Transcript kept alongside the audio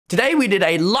Today we did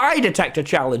a lie detector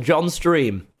challenge on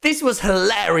stream. This was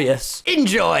hilarious.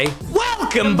 Enjoy.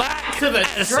 Welcome back to the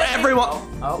stream.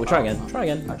 Everyone. We'll try again. Try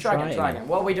again. Try again.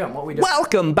 What are we doing?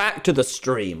 Welcome back to the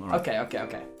stream. Right.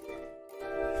 Okay.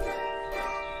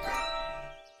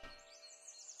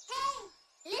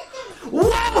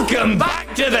 Welcome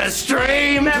back to the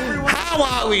stream, everyone. How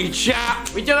are we, chat?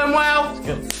 We doing well?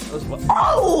 Good.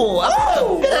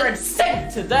 Oh, we're in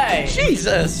sync today.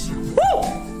 Jesus. Woo.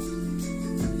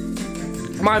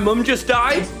 My mum just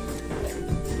died.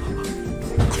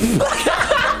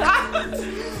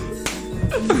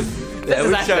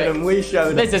 We showed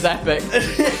them. This is epic.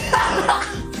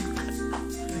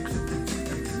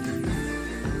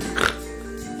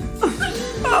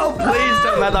 Oh, please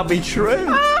don't let that be true.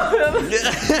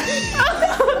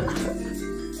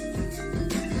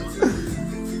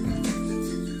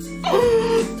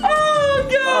 Oh,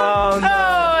 God. Oh,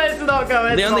 no. Oh, it's not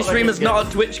going. The only streamer's not a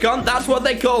TwitchCon. That's what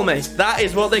they call me. That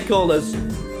is what they call us.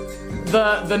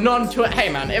 The non-Twitch. Hey,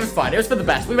 man, it was fine. It was for the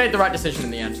best. We made the right decision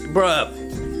in the end. Bruh.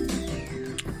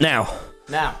 Now,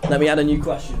 let me add a new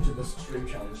question to this stream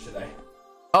challenge today.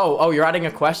 Oh, you're adding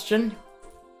a question?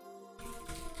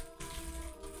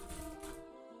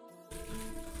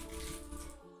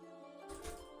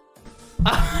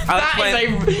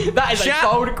 That is a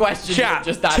bold question. Chat,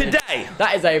 just added. Today.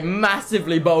 That is a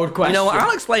massively bold question. You know what?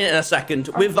 I'll explain it in a second.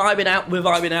 We're vibing out.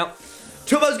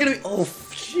 Turbo's gonna be. Oh,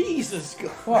 Jesus.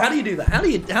 What? How do you do that? How do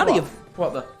you?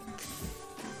 What the?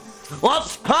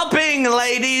 What's popping,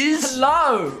 ladies?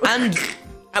 Hello. And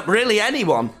really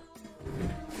anyone.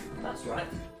 That's right.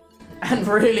 And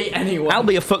really anyone. I'll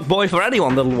be a fuckboy for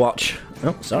anyone that'll watch.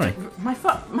 Oh, sorry. My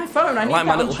phone. I need like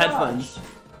my little headphones.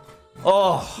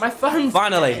 Oh, my phone.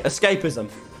 Finally, escapism.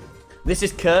 This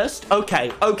is cursed.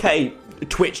 Okay,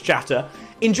 Twitch chatter.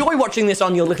 Enjoy watching this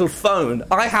on your little phone.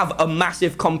 I have a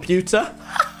massive computer.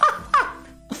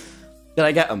 Did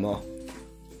I get them more?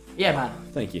 Yeah, man.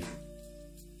 Thank you.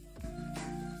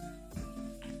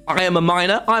 I am a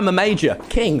minor. I'm a major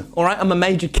king. All right, I'm a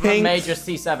major king. I'm a major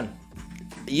C7.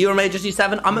 You're a major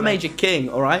C7. I'm a major king.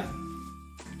 All right.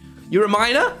 You're a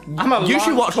minor. You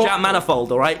should watch Jack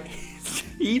Manifold. All right.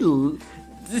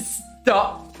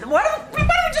 Stop. Why don't we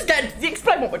just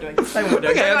explain what we're doing? Okay. Don't go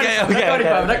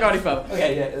any further.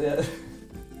 Okay, yeah.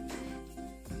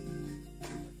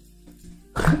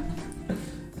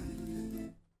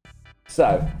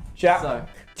 So, chat.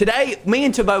 Today, me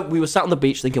and Turbo, we were sat on the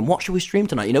beach thinking, what should we stream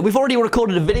tonight? You know, we've already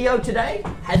recorded a video today,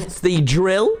 hence the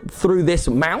drill through this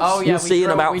mouse. Oh, yeah, you'll see in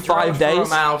about 5 days.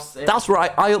 That's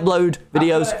right. I upload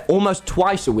videos almost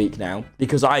twice a week now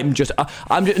because I'm just no.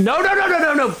 Put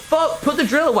the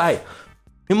drill away.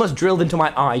 You almost drilled into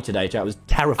my eye today, chat. It was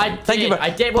terrifying. I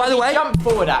did. Well, by the way, jumped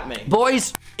forward at me.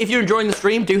 Boys, if you're enjoying the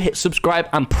stream, do hit subscribe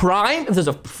and Prime. If there's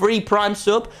a free Prime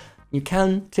sub, you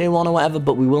can tier 1 or whatever,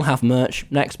 but we will have merch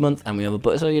next month, and we have a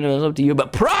so you know it's up to you.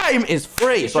 But Prime is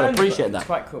free, so I appreciate that. It's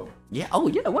quite cool. Yeah. Oh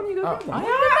yeah. Why don't you go?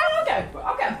 I'll get a book.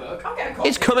 I'll get a copy.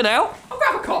 It's coming out. I'll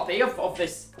grab a copy of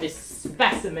this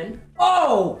specimen.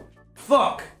 Oh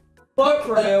fuck! Book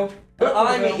reveal.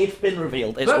 It's been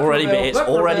revealed. It's already been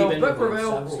revealed. Book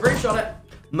reveal. Screenshot it.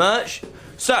 Merch.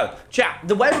 So, chat.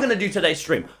 The way we're gonna do today's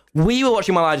stream, we were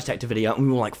watching my lie detector video, and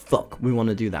we were like, "Fuck, we want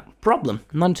to do that." Problem: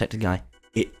 lie detector guy.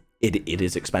 It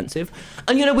is expensive.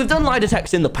 And, you know, we've done lie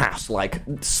detectors in the past, like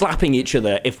slapping each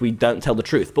other if we don't tell the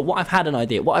truth. But what I've had an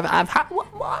idea. What I'm having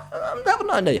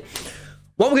an idea.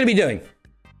 What we're going to be doing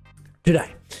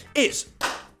today is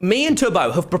me and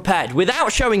Turbo have prepared,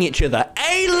 without showing each other,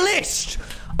 a list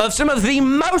of some of the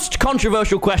most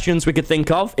controversial questions we could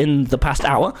think of in the past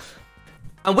hour.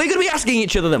 And we're going to be asking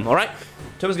each other them, all right?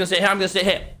 Turbo's going to sit here, I'm going to sit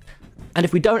here. And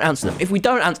if we don't answer them,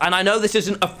 and I know this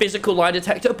isn't a physical lie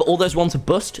detector, but all those ones are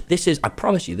bust, I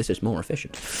promise you, this is more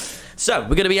efficient. So,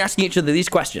 we're going to be asking each other these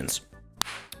questions.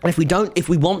 And if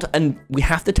we want, and we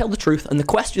have to tell the truth, and the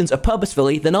questions are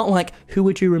purposefully, they're not like, who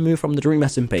would you remove from the Dream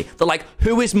SMP? They're like,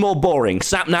 who is more boring,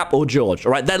 Sapnap or George?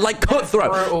 All right, they're like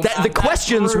cutthroat. The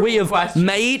questions we have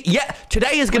made,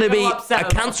 today is going to be a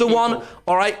cancel one.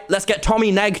 All right, let's get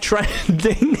Tommy Neg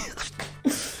trending.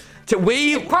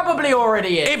 It probably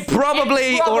already is. If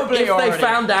they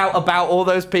found out about all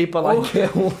those people I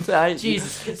killed.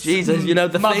 Jesus, you know,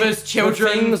 the mothers,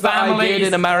 children, that I did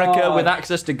in America with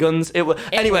access to guns.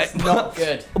 Anyway, not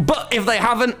good. But if they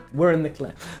haven't, we're in the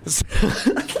clear.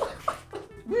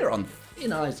 We're on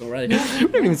thin ice already. We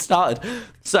haven't even started.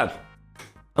 So,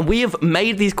 and we have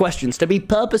made these questions to be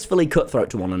purposefully cutthroat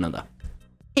to one another.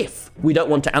 If we don't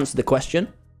want to answer the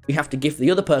question, we have to give the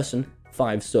other person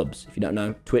 5 subs. If you don't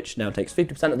know, Twitch now takes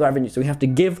 50% of the revenue, so we have to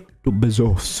give to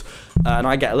Bezos. And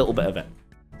I get a little bit of it.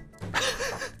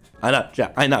 I know,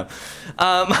 Jack, I know.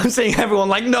 I'm seeing everyone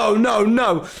like, no, no,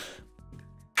 no.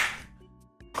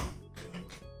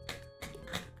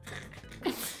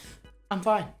 I'm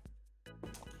fine.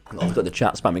 I've got the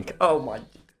chat spamming. Oh my.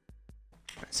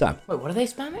 So. Wait, what are they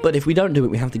spamming? But if we don't do it,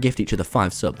 we have to gift each other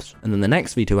 5 subs. And then the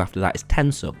next V2 after that is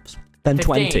 10 subs. Then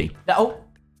 15. 20. Oh.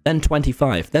 Then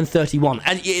 25. Then 31.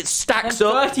 And it stacks Then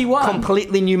up 31.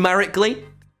 completely numerically.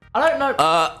 I don't know.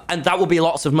 And that will be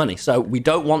lots of money. So we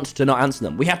don't want to not answer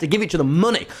them. We have to give each other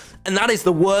money. And that is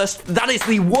the worst. That is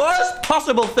the worst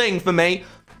possible thing for me.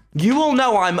 You all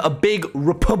know I'm a big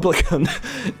Republican.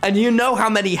 And you know how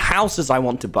many houses I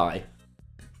want to buy.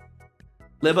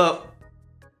 Live up.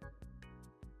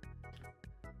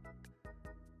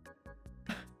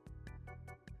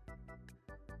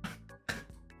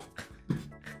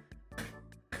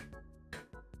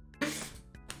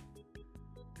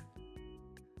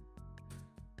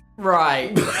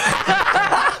 Right.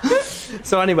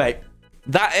 So anyway,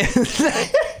 that is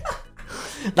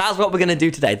that's what we're going to do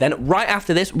today. Then right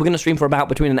after this, we're going to stream for about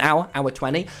between an hour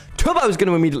 20. Tubbo's going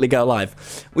to immediately go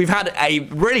live. We've had a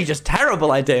really just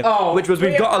terrible idea, which was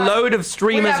we've got a load of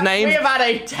streamers' names. We have had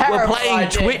a terrible We're playing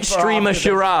idea Twitch streamer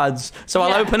charades. So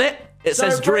I'll open it. It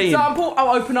says dream. For example,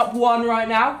 I'll open up one right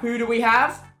now. Who do we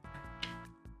have?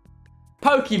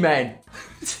 Pokemon.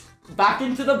 Back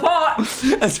into the pot.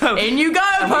 So, in you go,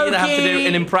 Pokey. We're going to have to do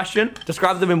an impression.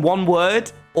 Describe them in one word,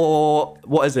 or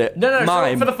what is it? No.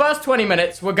 Mime. So for the first 20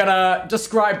 minutes, we're going to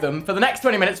describe them. For the next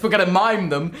 20 minutes, we're going to mime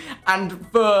them. And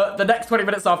for the next 20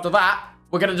 minutes after that,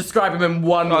 we're going to describe them in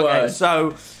one word.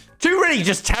 So 2 really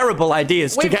just terrible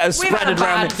ideas to get us spread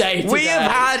around. We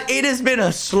have had, it has been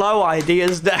a slow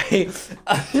ideas day.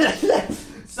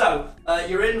 So,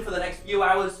 you're in for the next few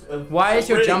hours of... Why is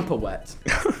your jumper wet?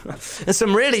 There's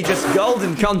some really just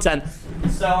golden content.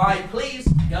 So please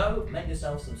go make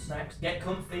yourself some snacks, get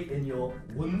comfy in your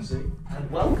onesie, and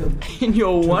welcome in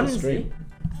your onesie.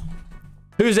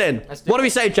 Who's in? What do we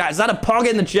say, chat? Is that a pog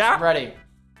in the chat? Ready.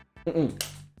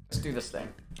 Let's do this thing.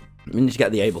 We need to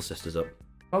get the Able sisters up.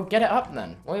 Well, get it up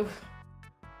then. What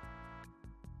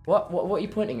are you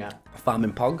pointing at?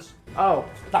 Farming pogs. Oh.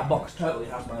 That box totally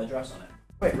has my address on it.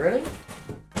 Wait, really?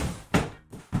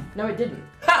 No, it didn't.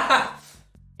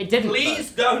 It didn't.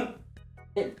 Please don't.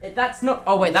 That's not.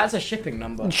 Oh wait, that's a shipping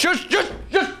number. Just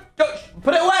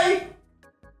put it away.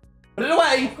 Put it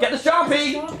away. Get the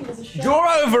Sharpie.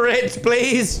 Draw over it,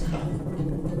 please.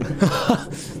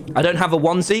 I don't have a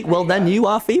onesie. Well, then you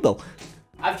are feeble.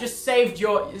 I've just saved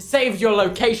your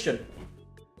location.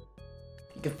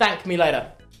 You can thank me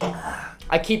later.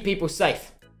 I keep people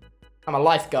safe. I'm a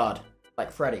lifeguard,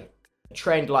 like Freddy. A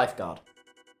trained lifeguard.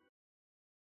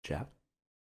 Chap.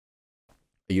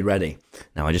 Are you ready?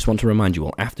 Now, I just want to remind you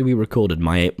all, after we recorded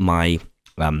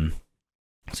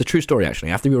it's a true story,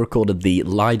 actually. After we recorded the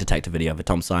lie detector video for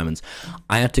Tom Simons,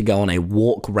 I had to go on a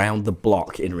walk round the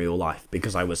block in real life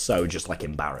because I was so just, like,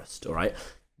 embarrassed, all right?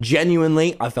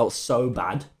 Genuinely, I felt so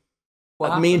bad.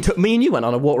 Me and you went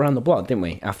on a walk around the block, didn't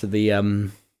we? After the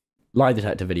lie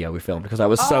detector video we filmed, because I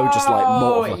was so just, like,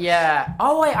 mortified. Oh, yeah.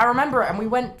 Oh, wait, I remember it, and we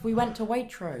went to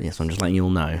Waitrose. Yes, I'm just letting you all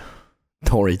know.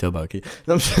 Tory Toboki.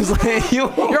 I'm just like, you're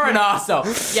an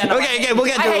arsehole. Yeah, no, okay, we'll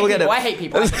get to it. We'll get to it. I hate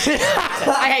people.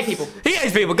 I hate people. He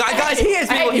hates people. Guys, he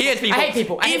hates people. He hates people. I hate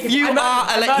people. If you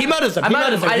are... He murders them. He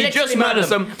murders them. He just murders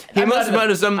them. He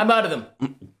murders them. I murder them.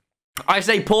 I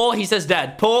say poor, he says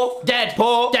dead. Poor, dead.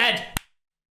 Poor, dead.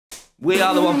 We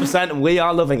are the 1% and we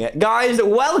are loving it. Guys,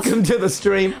 welcome to the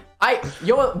stream.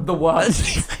 You're the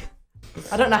worst.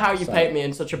 I don't know how you paint me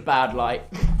in such a bad light.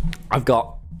 I've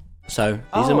got... So,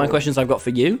 these are my questions I've got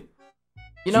for you.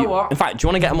 You know what? In fact, do you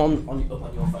want to get them on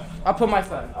your phone? I'll put my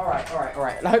phone. All right.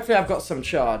 Hopefully I've got some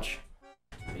charge.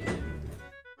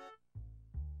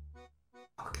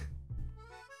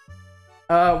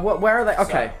 Where are they?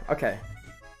 Okay.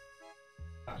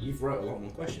 You've wrote a lot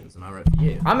more questions than I wrote for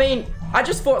you. I mean, I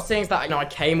just thought seeing that, I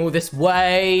came all this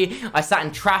way, I sat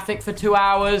in traffic for 2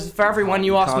 hours. For everyone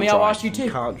you asked me, I'll ask you too.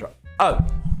 You can't drive.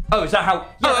 Oh, is that how?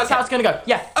 Yeah, that's how it's gonna go.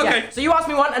 Yeah. Okay. Yeah. So you ask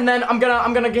me one, and then I'm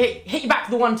gonna hit you back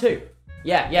for the one too.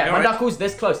 Yeah. My knuckles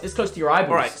this close to your eyeballs.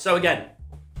 All right. So again,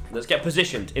 let's get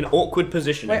positioned in awkward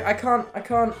positioning. Wait, I can't.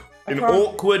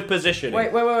 Awkward positioning.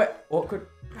 Wait. Awkward.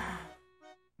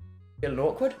 Feeling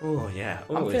awkward? Oh yeah.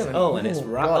 I'm feeling. And it's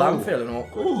right. God, I'm feeling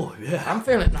awkward. Oh yeah. I'm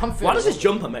feeling. Why does this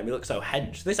jumper make me look so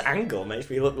hench? This angle makes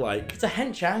me look like it's a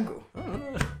hench angle.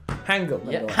 Hangle.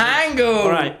 Yeah. Hangle. All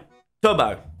right.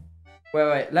 Tubbo.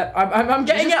 Wait. I'm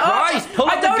getting it up. Christ, pull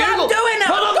up I don't the Google. I'm doing it.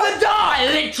 Pull up the dot. I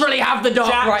literally have the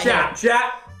dot right here.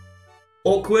 Chat.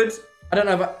 Awkward. I don't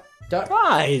know about dot.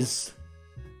 Guys.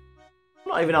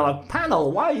 I'm not even on a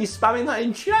panel. Why are you spamming that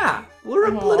in chat? We're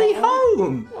at bloody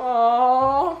home.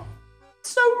 Aww.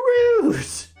 So rude.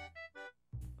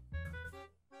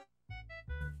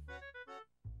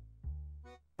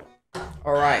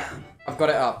 Alright, I've got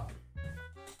it up.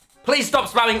 Please stop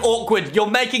spamming awkward. You're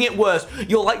making it worse.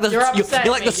 You're like the You're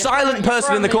upsetting me. You're silent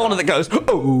person in the throwing me corner that goes,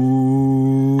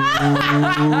 oh.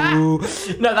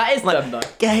 No, that is them though.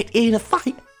 Get in a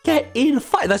fight. Get in a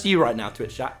fight. That's you right now,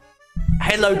 Twitch chat.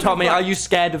 Hello, Tommy. Are you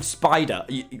scared of spider?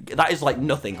 That is like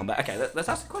nothing. Okay, let's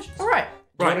ask the questions. All right.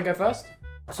 Do you want to go first?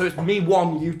 So it's me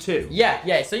 1, you 2.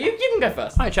 Yeah. So you can go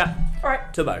first. Hi, chat. All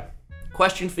right. Turbo.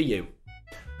 Question for you.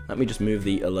 Let me just move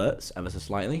the alerts ever so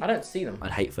slightly. I don't see them.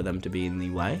 I'd hate for them to be in the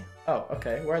way. Oh,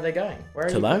 okay. Where are they going? Where are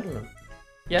Turbo? you putting them?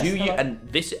 Yes. Do you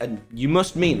and you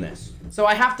must mean this. So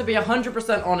I have to be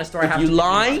 100% honest, or I have to. If you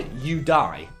lie, you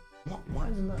die. Why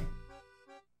isn't that?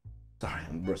 Sorry,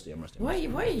 I'm rusty. What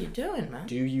are you doing, man?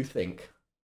 Do you think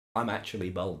I'm actually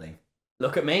balding?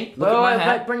 Look at me. Look at my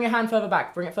hair. Bring your hand further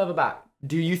back. Bring it further back.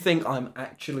 Do you think I'm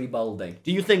actually balding?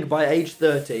 Do you think by age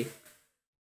 30?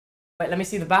 Wait, let me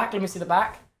see the back. Let me see the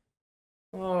back.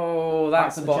 Oh,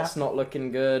 that spot's not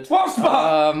looking good. What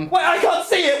spot? Wait, I can't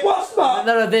see it. What spot?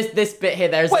 No, this bit here.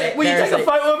 There's. Wait, will you take a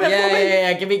photo of it for me?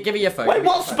 Yeah. Give me your phone. Wait,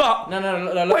 what spot? No.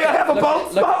 Wait, I have a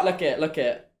bald spot. Look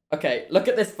it. Okay, look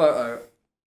at this photo.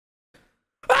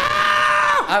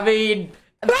 Ah! I mean,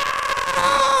 the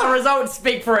results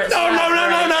speak for itself. No.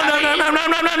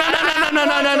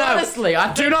 Honestly,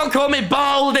 I do not call me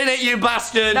bald in it, you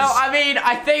bastards. No, I mean,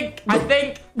 I think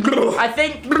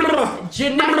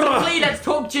genetically. Let's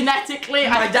talk genetically.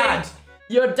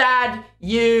 Your dad,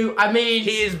 you. I mean,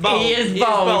 he is bald. He is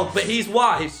bald, but he's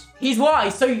wise. He's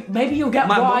wise, so maybe you'll get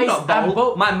wise and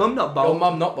bald. My mum not bald. Your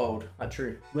mum not bald. That's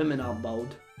true. Women are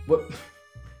bald. What?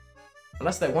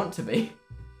 Unless they want to be.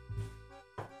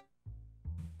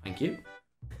 Thank you.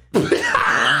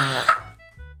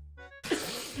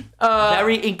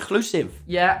 Very inclusive.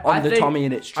 Yeah, on the Tommy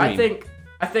in it stream.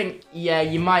 I think, yeah,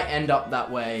 you might end up that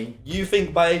way. You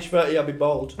think by age 30 I'll be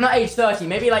bald? Not age 30,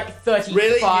 maybe like 35,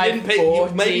 really? You didn't pick,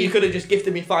 40. maybe you could have just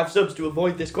gifted me 5 subs to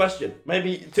avoid this question.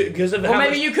 Maybe because of Or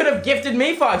maybe you could have gifted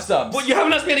me 5 subs. Well, you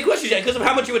haven't asked me any questions yet because of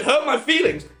how much it would hurt my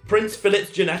feelings. Prince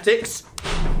Philip's genetics.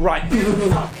 Right.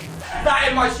 That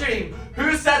in my stream.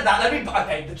 Who said that? Let me.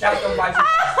 Okay, the chat's gone by.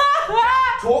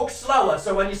 Talk slower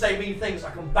so when you say mean things,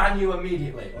 I can ban you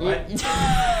immediately. All right?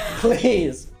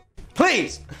 Please.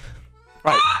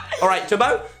 Right. All right,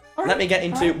 Turbo. Let me get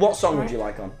into what song would you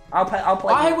like on? I'll play.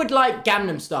 I would like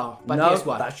Gangnam Style by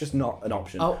PS1. That's just not an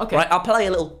option. Oh, okay. Right, I'll play a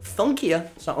little funkier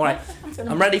song. All right.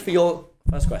 I'm ready for your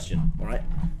first question. All right.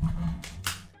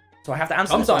 So I have to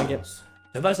answer.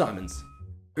 Turbo Simons.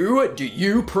 Who do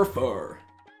you prefer,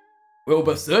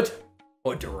 Wilbur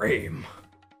or Dream?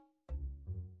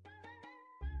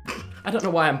 I don't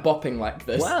know why I'm bopping like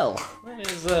this. Well,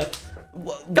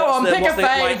 go on, pick a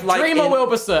fave. Dream or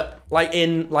Wilbur?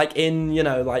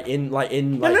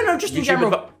 No, just in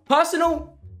general.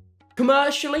 Personal,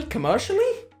 commercially?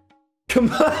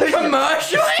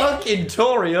 Fucking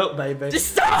Tory up, baby.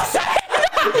 Just stop saying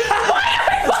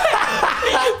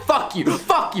Fuck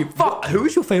you. Who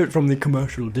is your favourite from the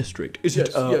commercial district? Is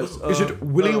it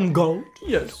William Gold?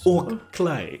 Yes. Or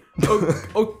Clay?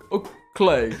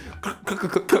 Clay.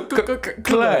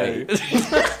 Clay.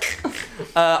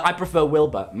 I prefer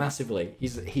Wilbur massively.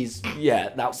 He's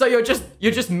that's. So you're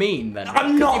just mean then.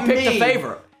 I'm not mean. You picked mean. a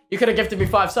favourite. You could have gifted me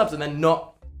 5 subs and then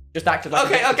not just acted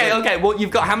like. Okay. Well,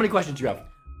 you've got how many questions do you have?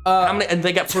 How many? And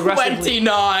they get progressively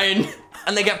 29.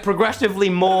 And they get progressively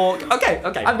more. Okay.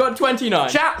 I've got 29.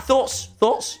 Chat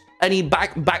thoughts. Any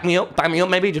back me up,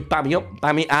 maybe just back me up,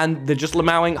 and they're just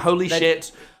lamowing. Holy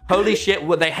shit!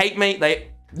 Well, they hate me.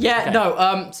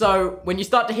 So when you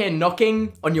start to hear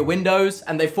knocking on your windows,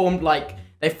 and they formed like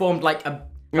a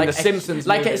the Simpsons,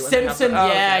 like movie a Simpson.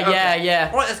 Yeah.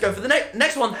 All right, let's go for the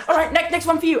next one. All right, next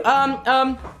one for you.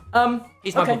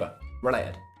 He's my brother.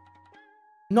 Related.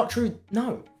 Not true.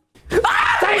 No.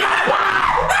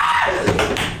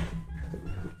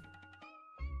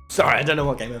 Sorry, I don't know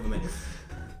what came over me.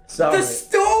 Sorry. The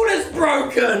stool is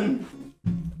broken.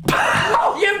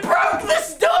 You broke the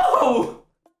stool.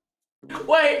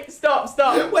 Wait, stop.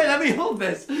 Wait, let me hold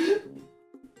this. No.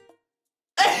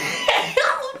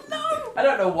 I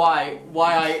don't know why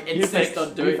I insist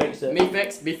on doing it. Me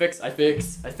fix. I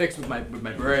fix with my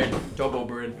brain. Turbo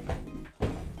brain.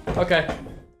 Okay.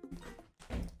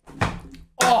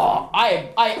 Oh,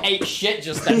 I ate shit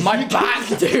just then. My back,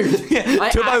 dude.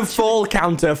 Turbo fall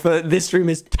counter for this stream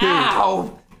is 2.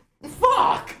 Ow!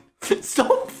 Fuck!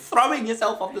 Stop throwing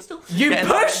yourself off the stool. You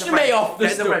pushed me off the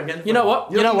stool. You know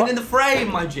what? You're not even in the frame,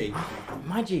 my G.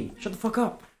 My G, shut the fuck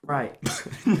up. Right.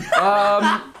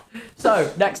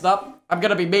 So next up, I'm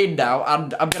gonna be mean now,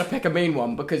 and I'm gonna pick a mean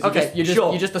one because you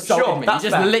just assaulted me. You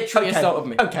just literally assaulted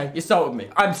me. Okay, you assaulted me.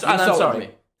 I'm sorry. Me.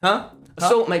 Huh?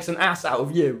 Assault makes an ass out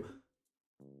of you.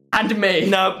 And me.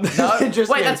 No.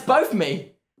 Just wait, that's both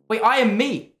me. Wait, I am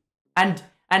me, and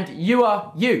you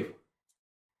are you.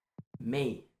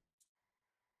 Me.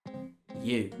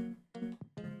 You.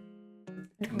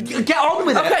 Get on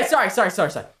with it. Okay, sorry.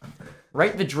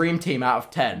 Rate the dream team out of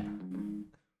 10.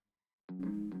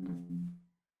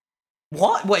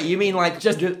 What? Wait, you mean like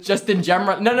just in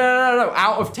general? No.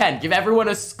 Out of 10. Give everyone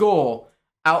a score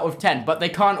out of 10, but they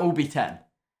can't all be 10.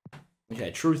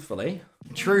 Okay, truthfully.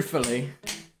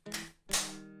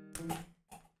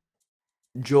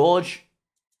 George,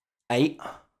 8.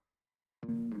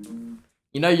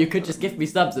 You know, you could just give me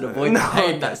subs and avoid the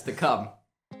pain that's to come.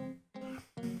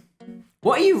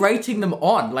 What are you rating them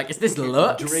on? Like, is this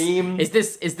looks? Dream. Is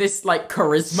this like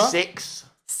charisma? 6.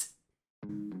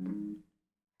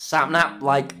 Sapnap,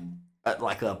 like, at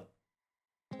like a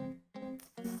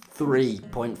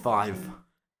 3.5.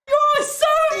 You're so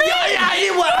mean!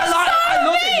 Yeah, well, I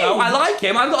love him though. I like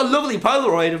him. I've got a lovely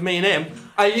Polaroid of me and him.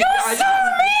 You're so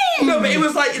mean! No, but it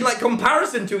was like in like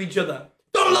comparison to each other.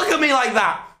 Don't look at me like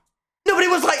that. No, but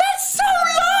it was like... That's so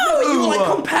low! No, you were like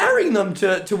comparing them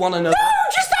to one another. No,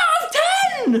 just out of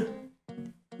 10!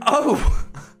 Oh.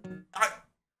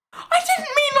 I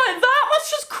didn't mean like that. That's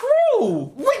just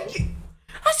cruel. Wait,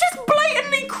 That's just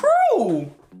blatantly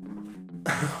cruel.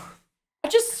 I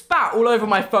just spat all over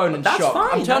my phone and That's shock.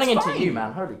 fine, I'm turning that's into fine. you,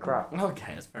 man. Holy crap.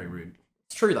 Okay, that's very rude.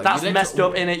 It's true though. That's messed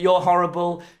up in it. You're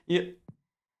horrible. This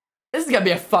is gonna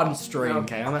be a fun stream.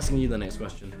 Okay, I'm asking you the next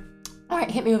question. All right,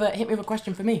 hit me with a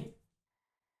question for me.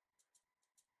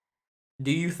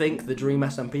 Do you think the Dream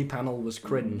SMP panel was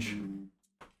cringe?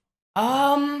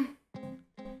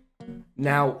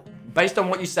 Now, based on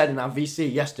what you said in our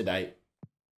VC yesterday,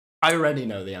 I already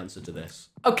know the answer to this.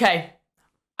 Okay.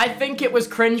 I think it was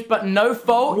cringe, but no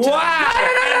fault. Wow!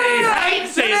 No.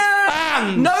 Hates his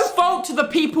fans! No fault to the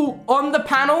people on the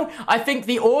panel. I think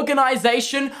the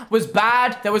organization was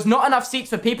bad. There was not enough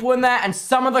seats for people in there, and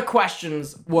some of the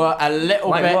questions were a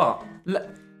little bit... Like what?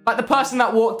 Like the person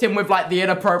that walked in with like the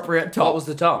inappropriate top. What was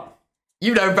the top?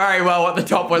 You know very well what the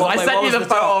top was. What, I sent you the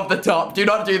photo of the top. Do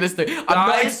not do this to me. I'm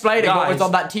not explaining what was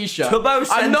on that t-shirt. Tubbo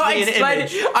sent me an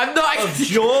image I'm not of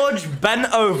George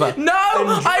bent over. No,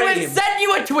 I sent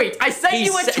you a tweet. I sent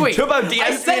you a tweet. Tubbo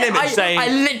DM'd me an image saying, I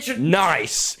literally...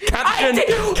 Nice. Caption.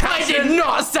 I did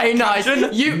not say nice.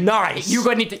 Nice. You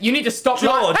need to stop.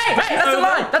 George, Hey, that's a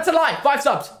lie. That's a lie. 5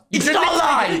 subs. It's not a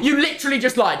lie. You literally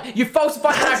just lied. You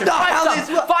falsified the narrative. 5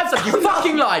 subs. 5 subs. You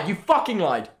fucking lied. You fucking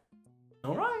lied.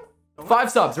 All right.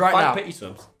 5 subs right now. 5 pity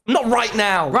subs. Not right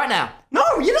now. Right now. No,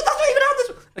 that's not even how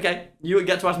this... Okay, you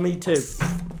get to ask me too.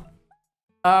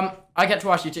 I get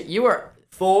to ask you too. You were...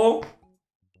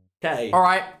 4K. All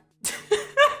right.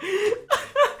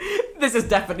 This is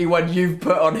definitely one you've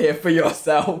put on here for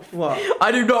yourself. What?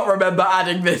 I do not remember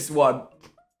adding this one.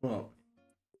 What?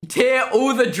 Tier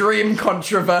all the dream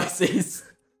controversies.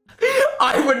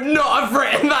 I would not have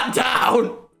written that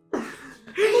down.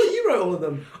 Well, you wrote all of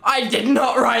them. I did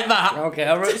not write that. Okay,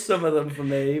 I wrote some of them for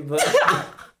me, but...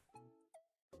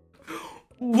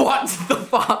 What the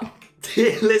fuck?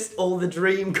 Tier list all the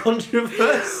dream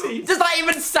controversies. Does that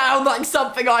even sound like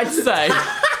something I'd say?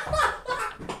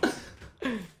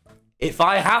 If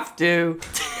I have to.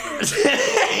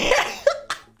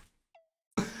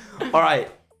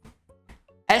 Alright.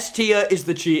 S tier is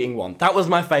the cheating one. That was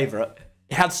my favourite.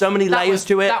 It had so many layers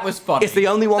to it. That was funny. It's the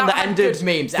only one that ended. Good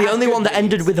memes. The only one that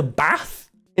ended with a bath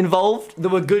involved. There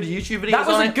were good YouTube videos. That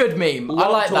was on a it. good meme. I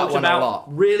like that one a lot.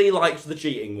 Really liked the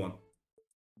cheating one.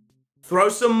 Throw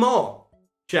some more,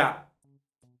 chat.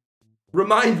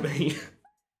 Remind me.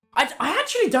 I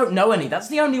actually don't know any. That's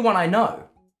the only one I know.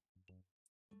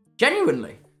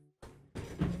 Genuinely.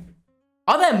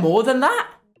 Are there more than that?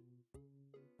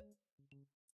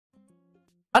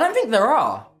 I don't think there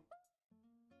are.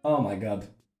 Oh my god.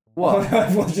 What?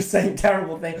 I was just saying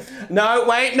terrible things. No,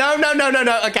 wait, no.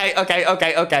 Okay.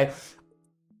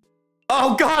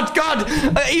 Oh god.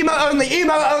 Emo only. New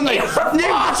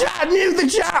the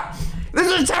chat. This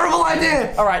is a terrible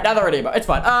idea. All right, now they're ready. It's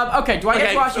fine. Okay, do I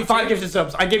get to ask you 5 gifted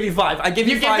subs? I give you 5. I give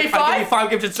you 5. I give you 5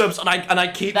 gifted subs, and I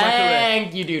keep my career.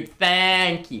 Thank you, dude.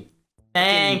 Thank you,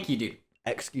 dude.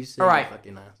 Excuse. All right.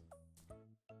 Fucking ass.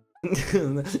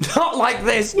 Not like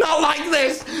this.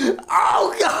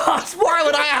 Oh god. Why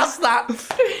would I ask that?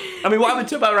 I mean, why would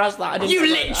Tubbo ask that? You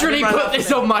literally put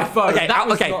this on my phone.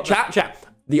 Okay. Chat.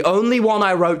 The only one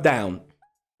I wrote down.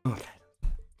 Okay.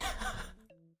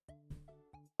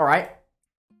 All right.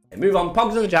 Move on.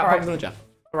 Pogs in the chat. Pogs in the chat.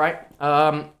 All right.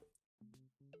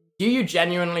 Do you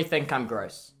genuinely think I'm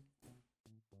gross?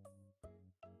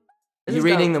 You're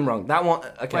reading them wrong. That one.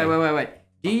 Okay. Wait.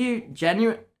 Do you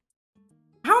genuinely?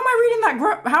 How am I reading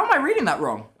that? How am I reading that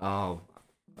wrong? Oh,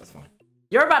 that's fine.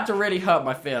 You're about to really hurt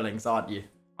my feelings, aren't you?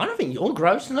 I don't think you're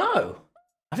gross. No.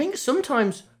 I think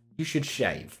sometimes you should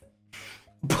shave,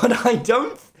 but I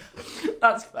don't.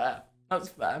 That's fair. That's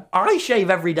fair. I shave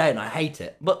every day and I hate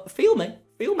it. But feel me.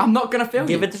 Feel me. I'm not gonna feel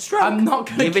Give you. it a stroke. I'm not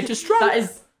gonna give it a stroke. That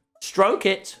is. Stroke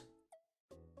it.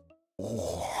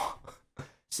 Oh.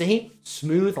 See?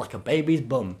 Smooth like a baby's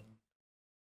bum.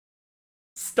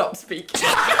 Stop speaking.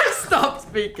 Stop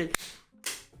speaking.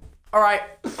 All right.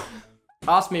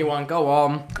 Ask me one. Go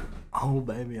on. Oh,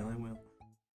 baby, I will.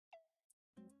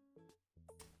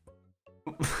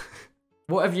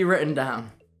 What have you written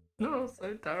down? No,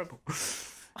 so terrible.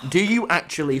 Do you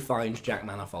actually find Jack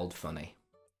Manifold funny?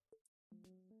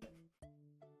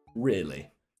 Really?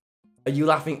 Are you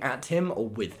laughing at him or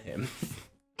with him?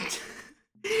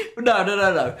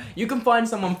 No. You can find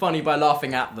someone funny by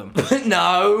laughing at them.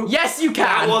 No. Yes, you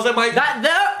can. That wasn't my...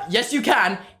 Yes, you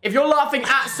can. If you're laughing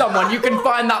at someone, you can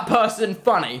find that person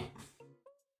funny.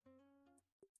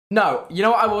 No, you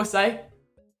know what I will say?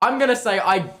 I'm gonna say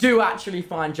I do actually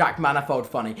find Jack Manifold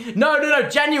funny. No,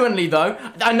 genuinely though.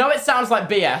 I know it sounds like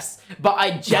BS, but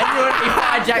I genuinely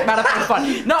find Jack Manifold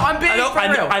funny. No, I'm being for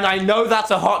real. And I know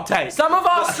that's a hot take. Some of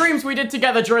our streams we did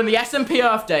together during the SMP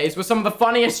Earth days were some of the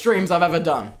funniest streams I've ever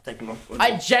done.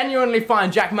 I genuinely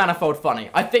find Jack Manifold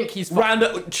funny. I think he's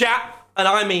funny. Chat, and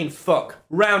I mean fuck.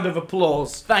 Round of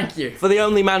applause. Thank you. For the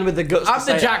only man with the guts I'm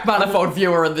the Jack Manifold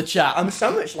viewer in the chat. I'm so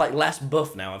much like less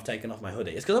buff now I've taken off my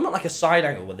hoodie. It's because I'm at like a side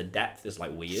angle where the depth is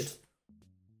like weird.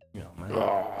 Oh, man.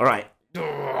 Alright.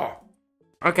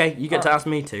 Okay, you get to ask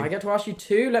me too. I get to ask you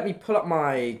too. Let me pull up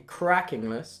my cracking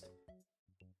list.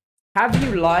 Have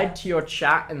you lied to your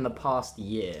chat in the past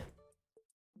year?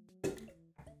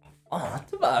 Oh,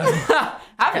 that's about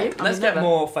Have you? Let's get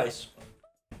more face.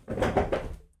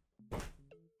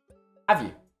 Have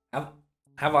you?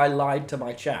 Have I lied to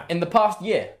my chat? In the past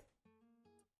year?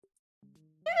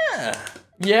 Yeah.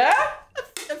 Yeah?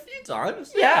 A few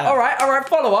times. Yeah, alright,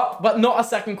 follow up, but not a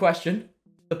second question.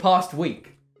 The past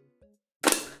week.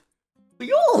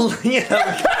 We all, you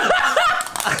know.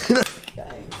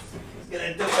 Okay.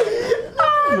 Gonna do it.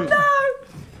 Oh no!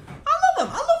 I love them.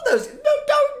 I love those. No,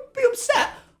 don't be upset.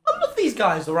 I love these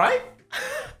guys, alright?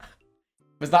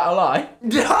 Was that a lie?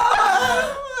 No.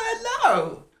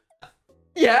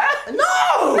 Yeah?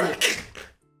 No!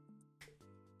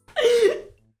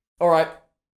 Alright,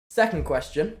 second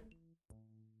question.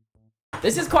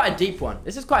 This is quite a deep one.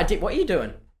 What are you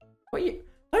doing? What are you...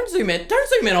 Don't zoom in. Don't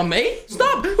zoom in on me.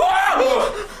 Stop. The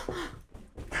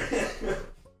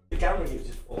camera keeps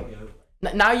just falling over.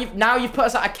 Now you've put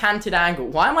us at a canted angle.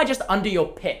 Why am I just under your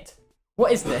pit?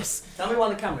 What is this? Tell me why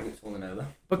the camera keeps falling over.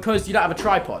 Because you don't have a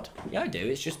tripod. Yeah, I do.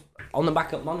 It's just on the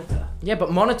backup monitor. Yeah,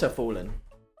 but monitor falling.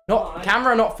 Not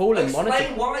camera not falling, monitor.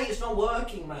 Explain why it's not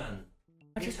working, man.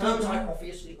 In terms I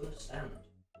obviously understand.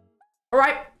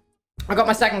 Alright. I got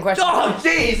my second question. Oh,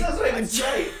 jeez, that's not even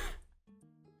straight.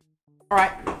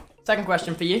 Alright. Second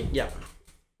question for you. Yeah.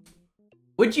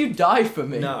 Would you die for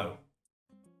me? No.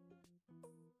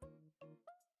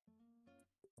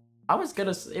 I was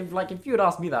gonna if you had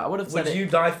asked me that, I would have said Would you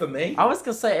die for me? I was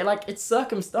gonna say like it's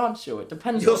circumstantial. It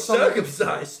depends. You're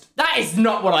circumcised. That is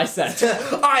not what I said.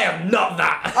 I am not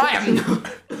that. I am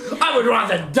not. I would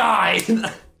rather die.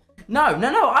 No. I would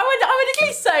at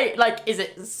least say like, is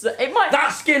it? It might. That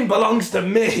skin belongs to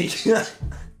me.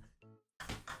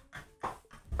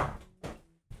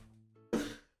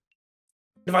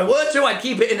 If I were to, I'd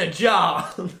keep it in a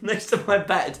jar next to my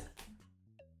bed.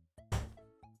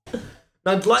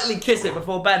 And I'd lightly kiss it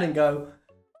before bed and go,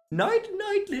 night,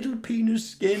 night, little penis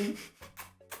skin.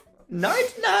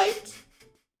 Night, night.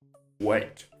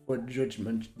 Wait for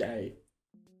Judgment Day.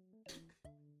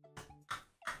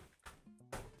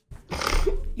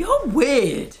 You're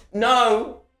weird.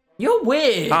 No. You're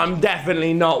weird. I'm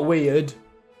definitely not weird.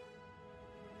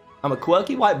 I'm a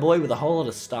quirky white boy with a whole lot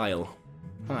of style.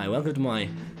 Hi, welcome to my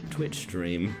Twitch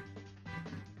stream.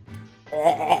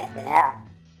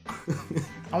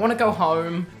 I want to go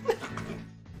home.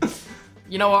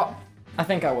 You know what? I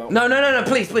think I will. No,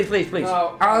 please.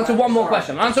 No, I'll answer one more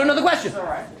question. I'll answer another question. It's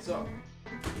alright. So.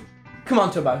 Come on,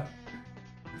 Turbo.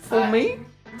 For me?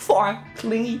 For a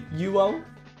clingy you-o?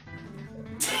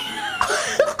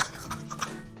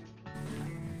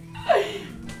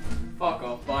 Fuck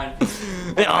off, fine.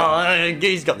 Oh,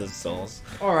 he's got the sauce.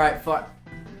 Alright, fine.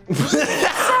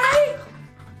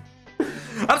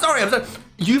 I'm sorry.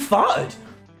 You farted.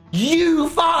 You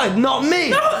farted, not me.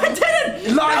 No, I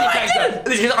didn't. Lie detector.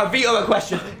 This is a veto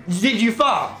question. Did you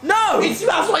fart? No. It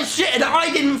smells like shit and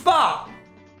I didn't fart.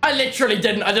 I literally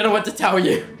didn't. I don't know what to tell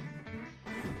you.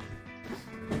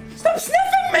 Stop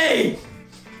sniffing me.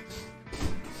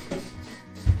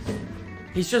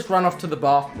 He's just run off to the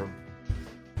bathroom.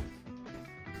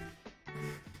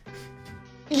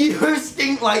 You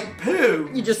stink like poo.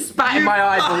 You just spat in my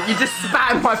eyes. You just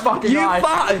spat in my fucking eyes.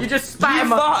 Farted. You just spat You in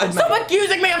my... farted, Stop mate.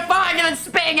 accusing me of farting and then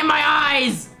spitting in my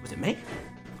eyes. Was it me?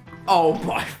 Oh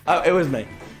my... Oh, it was me.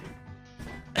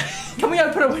 Can we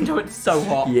open a window? It's so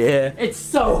hot. Yeah. It's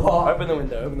so hot. Open the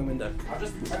window, open the window. I'll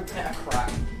just open it a crack.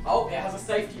 Oh, it has a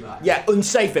safety latch. Yeah,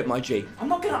 unsafe it, my G. I'm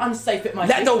not gonna unsafe it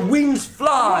Let the wings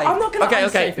fly. I'm not gonna Okay,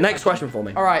 unsafe it, next man. question for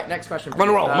me. All right, next question. I'm on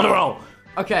a roll, I'm on a roll.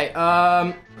 Okay,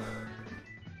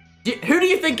 who do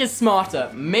you think is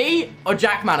smarter, me or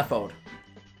Jack Manifold?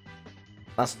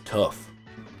 That's tough.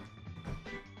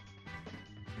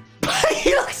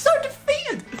 You look so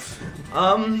defeated.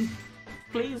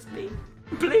 Please, me.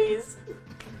 Please.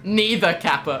 Neither,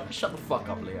 Kappa. Shut the fuck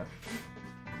up, Leo.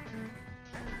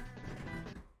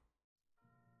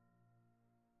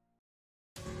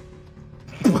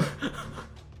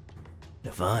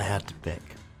 If I had to pick,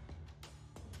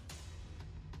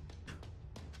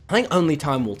 I think only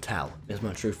time will tell is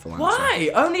my truthful answer.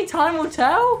 Why? Only time will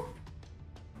tell?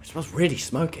 It smells really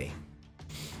smoky.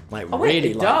 Like Oh, wait,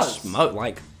 really it like does. smoke.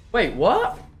 Like Wait,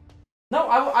 what? No,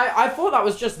 I thought that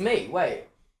was just me. Wait.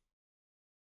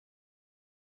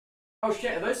 Oh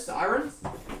shit, are those sirens?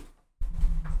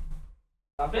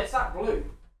 I bet it's that blue.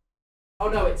 Oh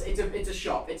no, it's a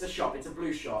shop. It's a shop. It's a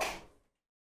blue shop.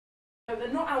 No, they're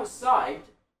not outside.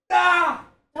 ah,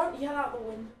 Don't yell out the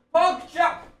window.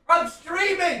 Pogshop. I'm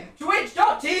streaming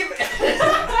Twitch.tv.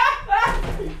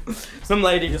 Some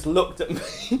lady just looked at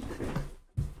me.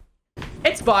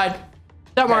 It's fine.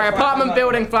 Don't worry, fine, apartment fine.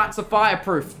 building flats are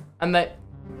fireproof. And they...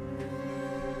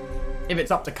 If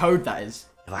it's up to code, that is.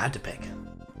 If I had to pick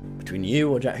between you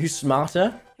or Jack, who's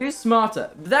smarter? Who's smarter?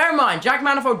 Bear in mind, Jack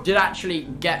Manifold did actually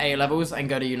get A-levels and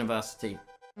go to university.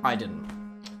 I didn't.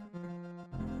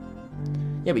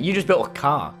 Yeah, but you just built a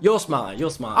car. You're smarter.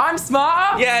 You're smarter. I'm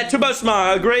smarter? Yeah, Turbo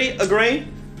smart. Agree? Agree?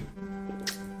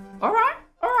 Alright,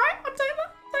 I'll take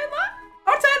that.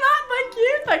 I'll take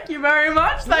that. Thank you very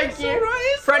much. Thank you. alright,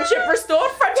 it's Friendship alright.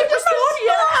 restored. Friendship restored.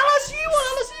 Yeah. LSU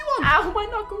one. Ow, my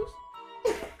knuckles.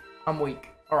 I'm weak.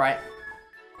 Alright.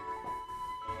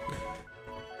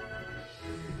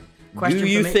 Question Do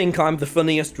you for me? think I'm the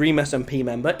funniest Dream SMP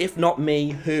member? If not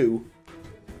me, who?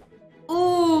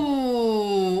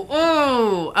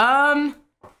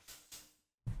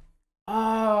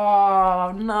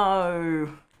 Oh,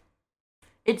 no.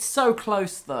 It's so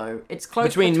close, though. It's close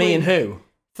Between me and who?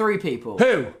 3 people.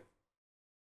 Who?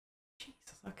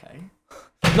 Jesus, okay.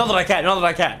 Not that I can. Not that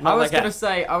I can. Not I that was I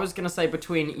can. gonna say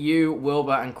between you,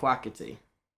 Wilbur, and Quackity.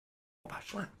 What about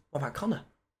Schlat? What about Connor?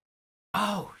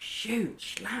 Oh, shoot.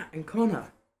 Schlatt and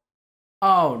Connor.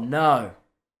 Oh, no.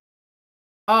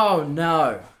 Oh,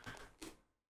 no.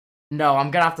 No,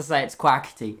 I'm gonna have to say it's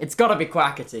Quackity. It's gotta be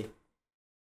Quackity.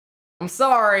 I'm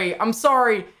sorry.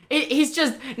 He's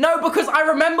just... No, because I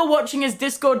remember watching his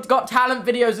Discord Got Talent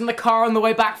videos in the car on the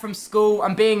way back from school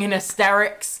and being in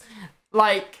hysterics.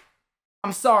 Like,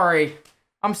 I'm sorry.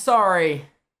 I'm sorry.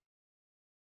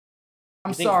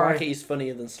 I'm You think sorry. Quackity's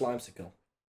funnier than Slimesicle?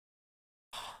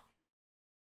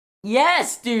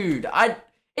 Yes, dude.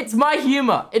 It's my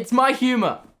humor. It's my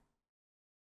humor.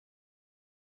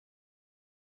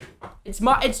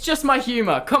 It's just my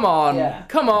humor. Come on. Yeah.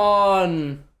 Come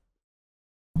on.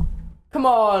 Come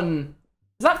on.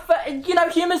 Is that fair? You know,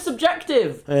 humor's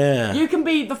subjective. Yeah. You can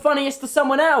be the funniest to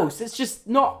someone else. It's just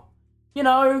not, you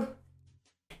know.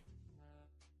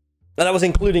 And that was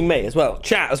including me as well.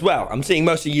 Chat as well. I'm seeing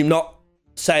most of you not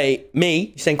say me.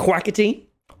 You're saying Quackity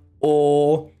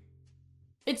or...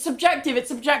 It's subjective. It's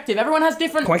subjective. Everyone has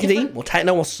different... Quackity or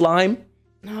Techno or Slime.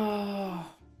 No.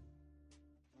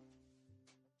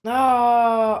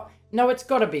 No. No, it's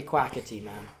gotta be Quackity,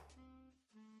 man.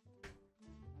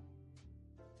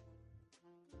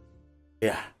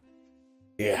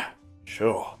 Yeah.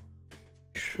 Sure.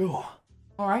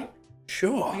 Alright.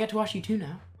 Sure. I get to ask you two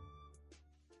now.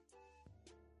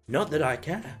 Not that I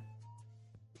care.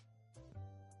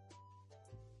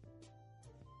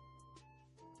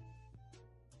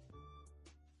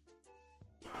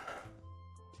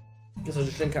 Guess I'll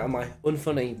just drink out of my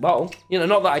unfunny bottle. You know,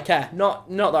 not that I care. Not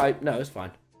that I... No, it's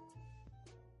fine.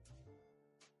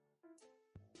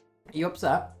 Are you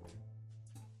upset?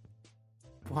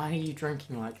 Why are you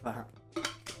drinking like that?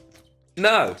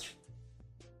 No.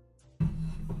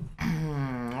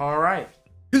 Alright.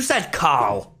 Who said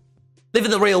Carl? Live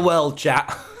in the real world, chat.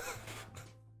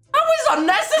 That was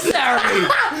unnecessary!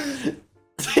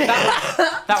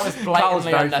 that was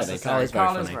blatantly unnecessary.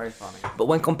 Carl is very funny. But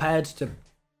when compared to...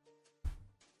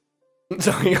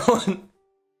 Sorry, go on.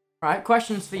 Right,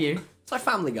 questions for you. It's like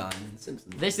Family Guy and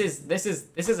Simpsons. This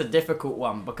is a difficult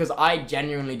one because I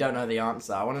genuinely don't know the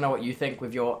answer. I want to know what you think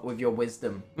with your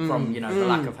wisdom from the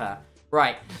lack of hair.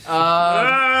 Right.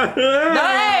 No,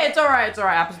 hey, it's alright. It's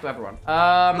alright. Happens to everyone.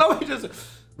 No, it doesn't.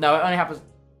 No, it only happens.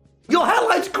 Your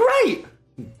hairline's great.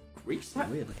 Greasy,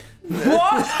 really.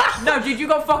 What? No, dude, you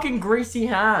got fucking greasy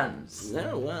hands.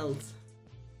 No, well.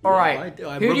 All right.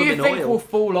 I Who rub do you them in think oil. will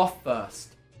fall off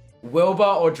first? Wilbur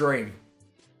or Dream?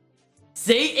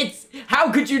 See, it's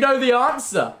how could you know the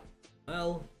answer?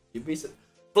 Well, you'd be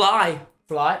fly.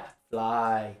 Fly.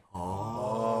 Oh.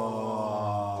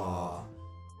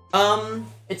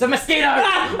 It's a mosquito.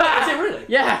 Is it really?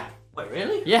 Yeah. Wait,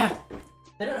 really? Yeah.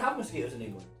 They don't have mosquitoes in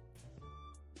England.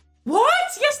 What?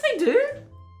 Yes, they do.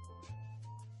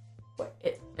 Wait,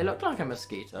 it looked like a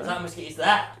mosquito. Is that a mosquito? Is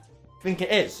that? I think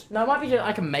it is. No, it might be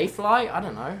like a mayfly. I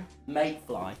don't know.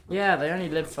 Mayfly. Yeah, they only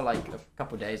live for like a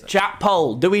couple days. Chat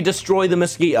poll. Do we destroy the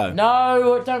mosquito?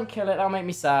 No, don't kill it. That'll make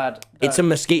me sad. It's a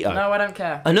mosquito. No, I don't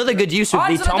care. Another good use of the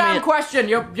Answer the Tommy. damn question.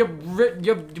 You're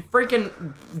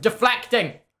freaking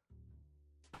deflecting.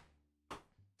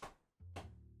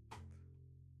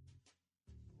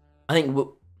 I think.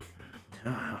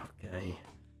 Okay.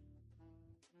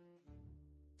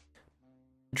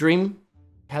 Dream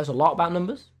cares a lot about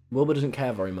numbers. Wilbur doesn't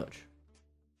care very much.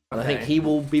 And I think he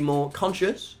will be more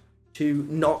conscious to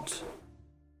not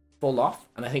fall off.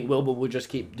 And I think Wilbur will just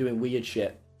keep doing weird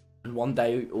shit. And one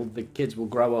day all the kids will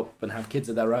grow up and have kids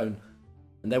of their own.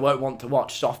 And they won't want to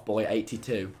watch Soft Boy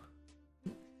 82.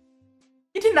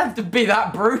 You didn't have to be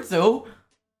that brutal.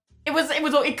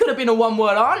 It could have been a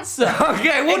one-word answer.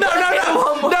 Okay, well, no,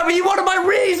 but you wanted my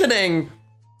reasoning.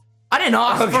 I didn't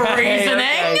ask for reasoning.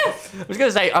 Okay. I was going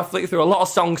to say, I've flicked through a lot of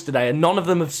songs today, and none of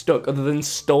them have stuck other than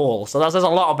Stall. So that says a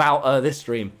lot about this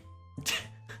stream.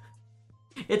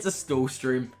 It's a stall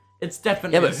stream. It's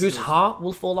definitely Yeah, but whose heart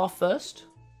will fall off first?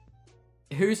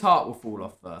 Whose heart will fall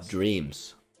off first?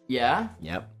 Dreams. Yeah?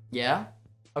 Yep. Yeah?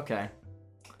 Okay.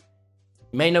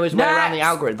 He may know his way around the Next!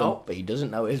 algorithm, Oh. but he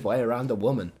doesn't know his way around a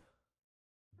woman.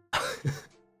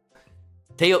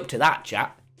 Tee up to that,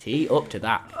 chat. Tee up to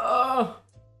that. Oh.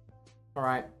 All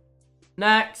right.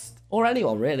 Next. Or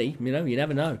anyone, really. You know, you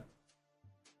never know.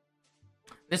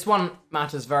 This one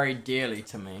matters very dearly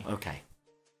to me. Okay.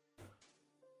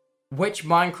 Which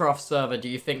Minecraft server do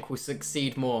you think will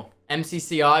succeed more?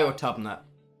 MCCI or Tubnet?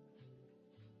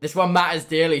 This one matters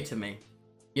dearly to me.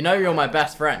 You know you're my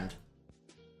best friend.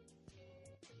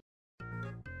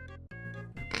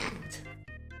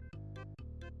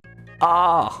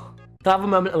 Ah. Can I have a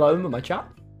moment alone with my chat?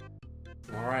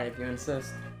 Alright, if you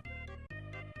insist.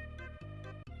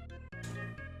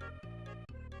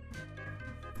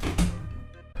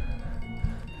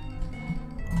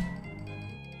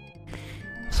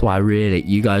 So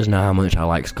you guys know how much I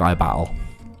like Sky Battle.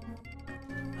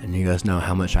 And you guys know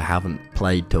how much I haven't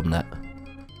played Tubnet.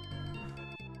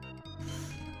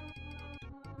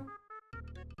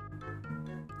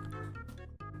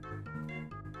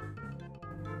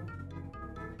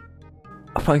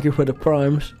 Thank you for the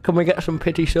primes. Can we get some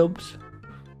pity subs?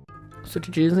 Such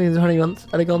a cheese thing with the 20 months.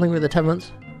 And a gold thing with the 10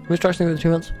 months. We start thing with the 2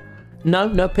 months.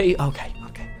 No pity. Okay.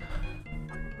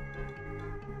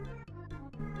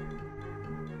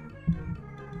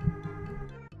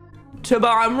 Tuba,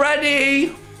 I'm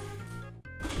ready!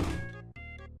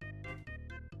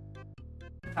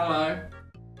 Hello.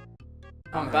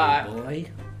 I'm back. Boy.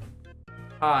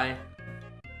 Hi.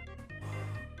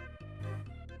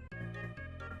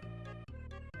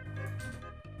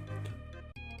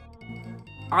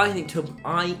 I think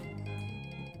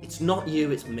it's not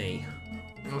you, it's me.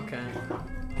 Okay.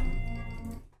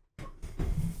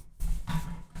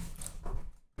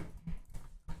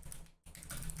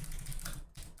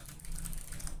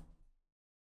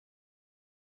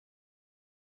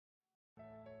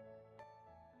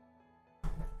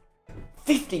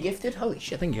 Gifted? Holy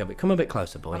shit, thank you. Come a bit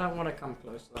closer, boy. I don't want to come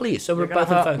closer. Please, so we're You're gonna both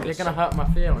in hurt- focus. You're gonna hurt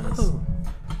my feelings. Oh.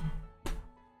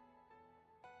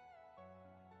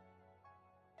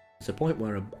 It's a point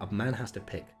where a man has to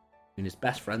pick between his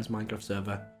best friend's Minecraft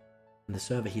server and the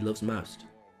server he loves most.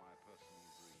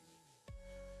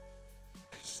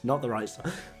 It's not the right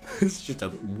song. It's just a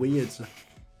weird song.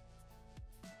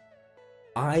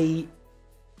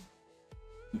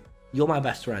 You're my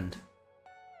best friend.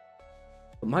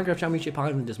 But Minecraft Championship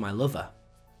Island is my lover.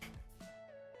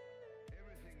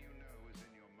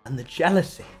 And the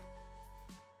jealousy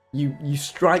you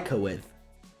strike her with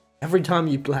Every time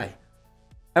you play.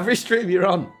 Every stream you're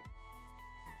on.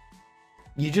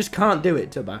 You just can't do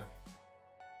it, Tubbo.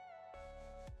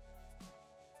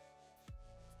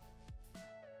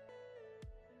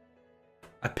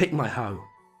 I picked my hoe.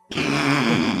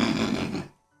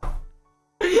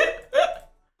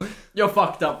 You're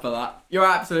fucked up for that. You're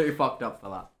absolutely fucked up for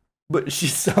that. But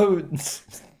she's so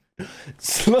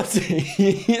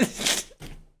slutty.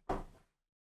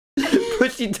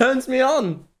 But she turns me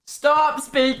on. Stop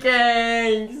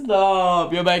speaking!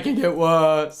 Stop! You're making it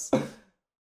worse.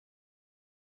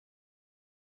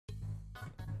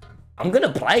 I'm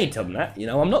gonna play, Tubnet. You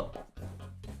know, I'm not,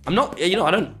 you know,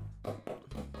 I don't.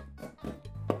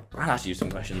 I'll ask you some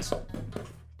questions.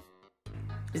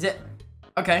 Is it?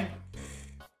 Okay.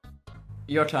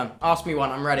 Your turn. Ask me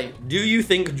one, I'm ready. Do you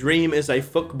think Dream is a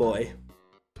fuckboy?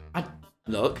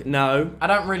 Look, no. I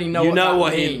don't really know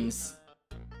what that means.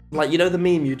 Like, you know the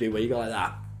meme you do where you go like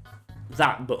that?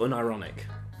 That, but unironic.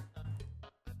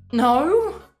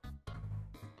 No?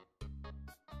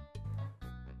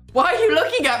 Why are you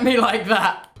looking at me like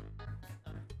that?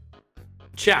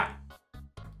 Chat.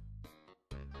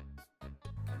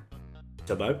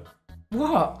 Tubbo.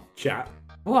 What? Chat.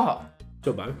 What?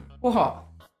 Tubbo. What?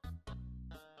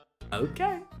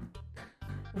 Okay.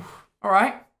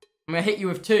 Alright. I'm gonna hit you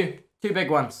with two big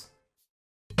ones.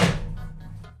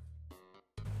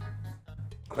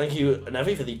 Thank you,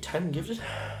 Nevi, for the 10 gifted.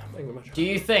 Thank you very much. Do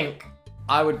you think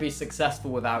I would be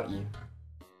successful without you?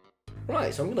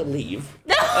 Right, so I'm gonna leave.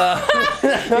 You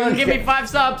can give me 5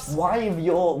 subs. Why have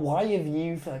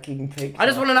you fucking picked? I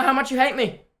just want to know how much you hate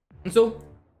me. That's all.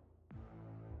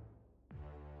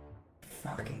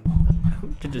 Fucking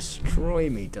to destroy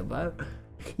me, Tubbo.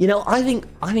 You know, I think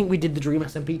we did the Dream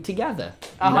SMP together.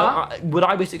 You know, would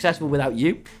I be successful without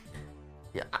you?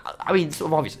 Yeah, I mean, sort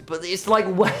of obviously, but it's like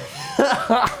when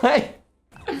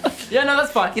Yeah, no,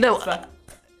 that's fine. You know, that's fine.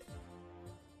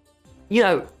 You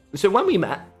know, so when we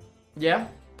met, yeah,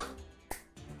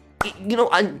 you know,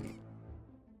 I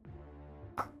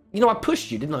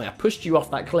pushed you, didn't I? I pushed you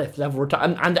off that cliff several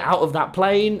times and out of that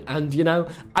plane, and you know,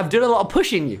 I've done a lot of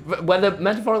pushing you, whether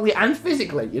metaphorically and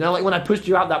physically. You know, like when I pushed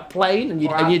you out that plane and you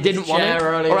didn't want it,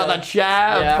 or out that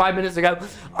chair 5 minutes ago.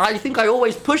 I think I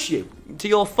always push you to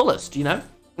your fullest. You know,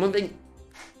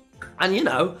 and you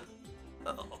know.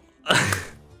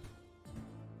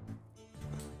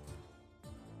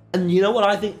 And you know what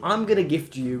I think? I'm gonna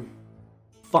gift you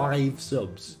 5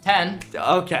 subs. 10.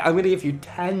 Okay, I'm gonna give you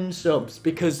 10 subs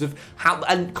because of how,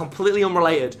 and completely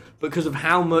unrelated, because of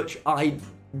how much I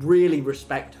really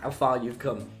respect how far you've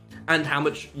come and how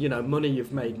much, you know, money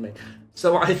you've made me.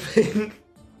 So I think.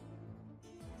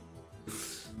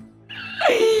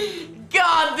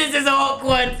 God, this is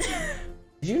awkward.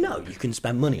 Did you know you can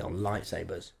spend money on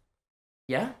lightsabers?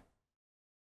 Yeah?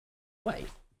 Wait.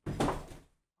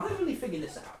 I've only figured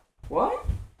this out. What?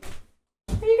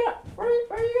 Where you go? Where you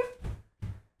go?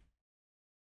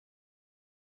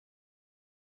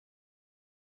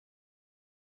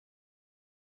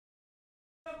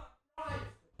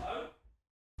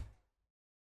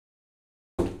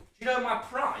 You know my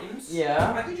primes?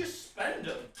 Yeah. I could just spend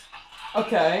them.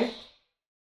 Okay.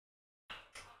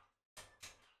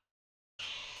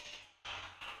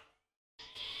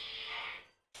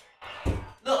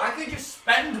 Look, I could just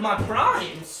spend my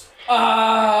primes.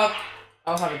 I'll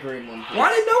have a green one, please. Why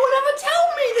did no one ever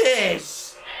tell me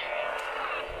this?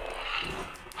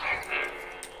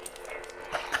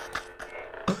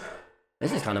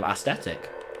 This is kind of aesthetic.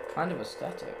 Kind of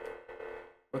aesthetic.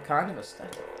 We're kind of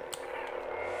aesthetic.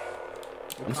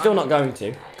 I'm still not going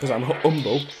to, because I'm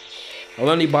humble. I'll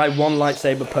only buy 1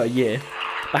 lightsaber per year.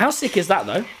 But how sick is that,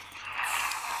 though?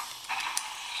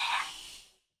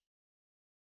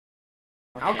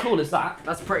 How cool is that?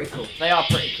 That's pretty cool. They are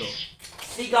pretty cool.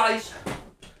 See, guys,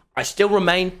 I still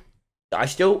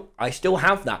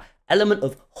have that element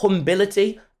of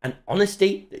humility and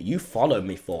honesty that you follow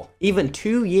me for, even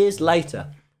 2 years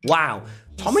later. Wow.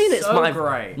 Tommy and it's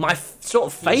my sort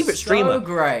of favorite streamer. So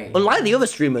great. Unlike the other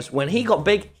streamers, when he got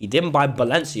big, he didn't buy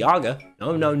Balenciaga.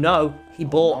 No. He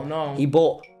bought he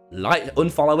bought light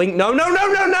unfollowing. No.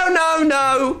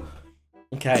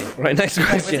 Okay, right, next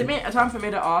question. Was it time for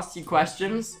me to ask you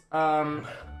questions?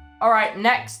 Alright,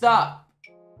 next up.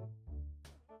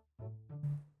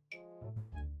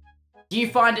 Do you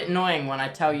find it annoying when I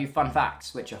tell you fun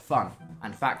facts, which are fun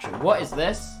and factual? What is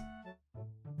this?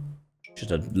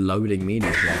 Just a loading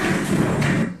media block.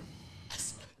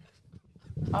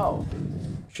 Oh.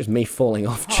 It's just me falling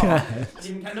off chair.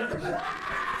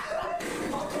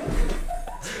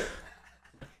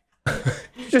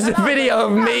 Just a video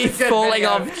of me falling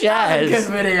off chairs. Good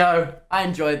video. I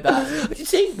enjoyed that. But you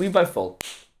see, we both fall.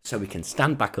 so we can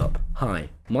stand back up. Hi,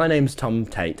 my name's Tom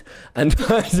Tate, and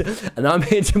I'm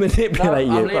here to manipulate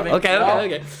you. I'm leaving.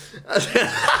 Okay.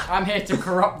 I'm here to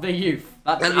corrupt the youth.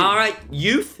 That's And you. all right,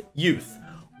 youth.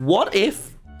 What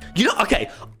if,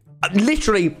 okay, I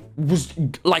literally was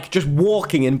like just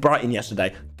walking in Brighton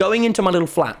yesterday, going into my little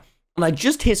flat, and I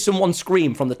just hear someone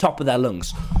scream from the top of their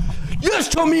lungs, "Yes,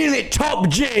 Tommy in it, top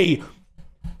G!"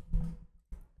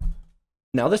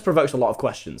 Now this provokes a lot of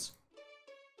questions.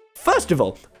 First of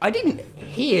all, I didn't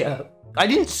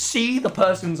see the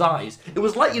person's eyes. It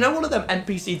was like, you know, one of them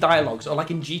NPC dialogues, or like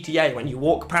in GTA when you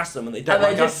walk past them and they don't And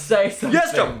they just say something.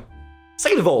 Yes, Tom.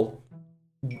 Second of all,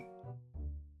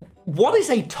 what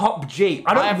is a top G?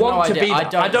 I don't want to be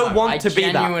that. I don't want to be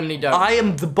that. I genuinely don't. I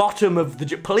am the bottom of the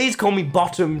G. Please call me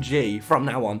bottom G from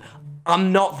now on.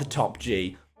 I'm not the top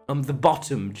G. I'm the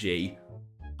bottom G.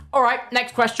 All right,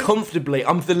 next question. Comfortably,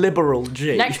 I'm the liberal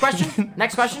G. Next question.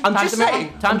 Next question. I'm just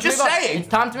saying. I'm just saying. It's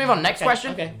time to move on. Next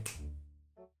question. Okay.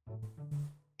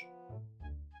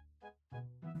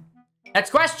 Next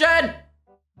question.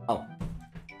 Oh.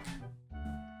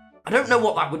 I don't know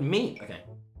what that would mean. Okay.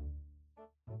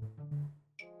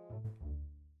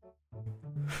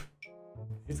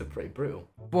 These are pretty brutal.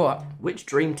 What? Which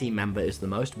Dream Team member is the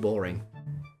most boring?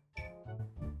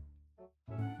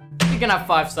 You can have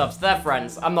 5 subs. They're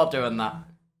friends. I'm not doing that.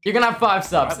 You can have 5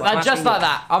 subs. Right, They're just like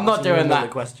that. I'm not doing that.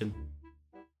 Question.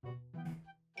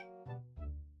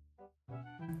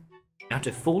 Out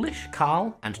of Foolish,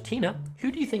 Carl, and Tina,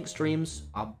 who do you think streams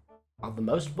are the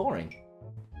most boring?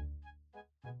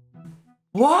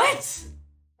 What?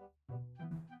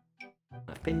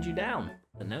 I've pinned you down,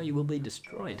 and now you will be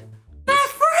destroyed. They're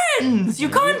friends. You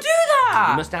can't do that.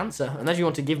 You must answer, unless you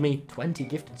want to give me 20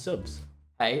 gifted subs.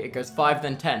 Hey, it goes 5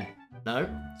 then 10. No? No,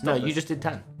 Stop you this. just did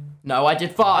 10. No, I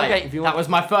did 5. Okay, if you want- That was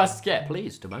my first skip.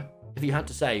 Please, Tomo. If you had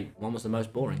to say one was the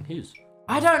most boring, whose?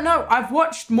 I don't know. I've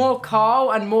watched more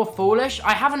Carl and more Foolish.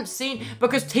 I haven't seen...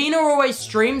 Because Tina always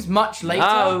streams much later.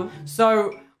 Oh.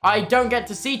 So I don't get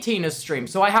to see Tina's stream.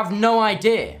 So I have no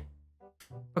idea.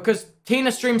 Because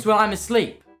Tina streams when I'm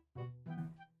asleep.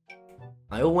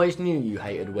 I always knew you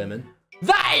hated women.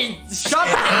 That is... Shut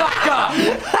the fuck up!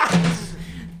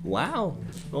 Wow.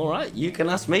 All right, you can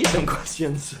ask me some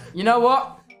questions. You know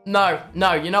what? No,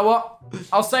 you know what?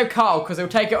 I'll say Carl because he'll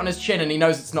take it on his chin and he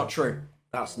knows it's not true.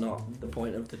 That's not the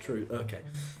point of the truth. Okay.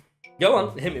 Go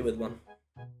on, hit me with one.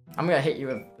 I'm gonna hit you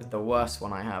with the worst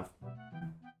one I have.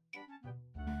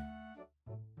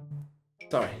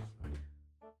 Sorry.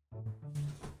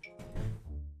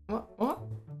 What?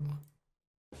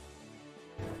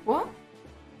 What?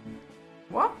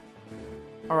 What?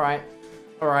 Alright.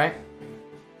 Alright.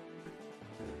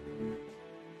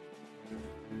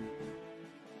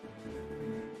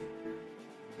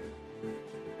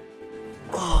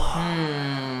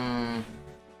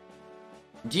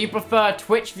 Do you prefer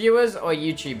Twitch viewers or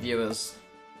YouTube viewers?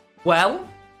 Well,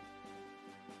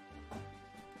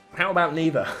 how about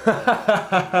neither?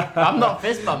 I'm not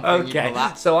fist bumping you for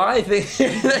that. So I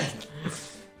think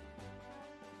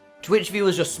Twitch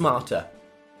viewers are smarter,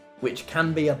 which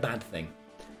can be a bad thing.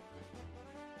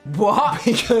 What?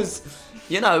 Because,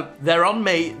 you know, they're on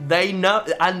me, they know,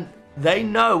 and they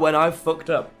know when I've fucked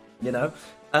up, you know?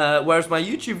 Whereas my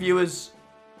YouTube viewers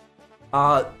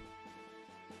are...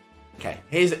 Okay,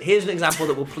 here's an example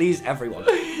that will please everyone.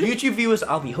 YouTube viewers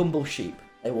are the humble sheep.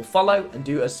 They will follow and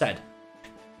do as said.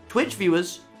 Twitch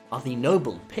viewers are the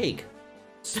noble pig.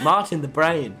 Smart in the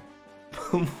brain.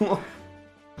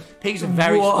 Pigs are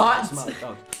very smart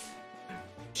dogs.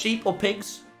 Sheep or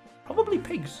pigs? Probably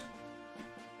pigs.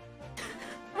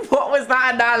 What was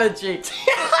that analogy?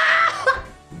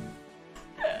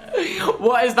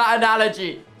 What is that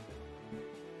analogy?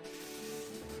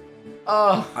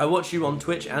 Oh. I watch you on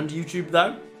Twitch and YouTube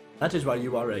though. That is why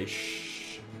you are a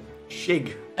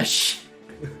shig. A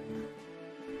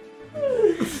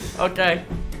Okay.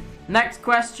 Next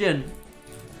question.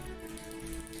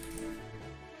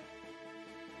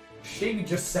 Shig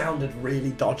just sounded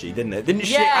really dodgy, didn't it? Didn't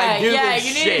Yeah, shig? yeah.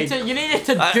 You needed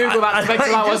to Google that to make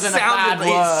sure that wasn't a bad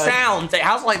word. It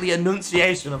has like the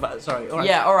enunciation of it. Sorry. All right.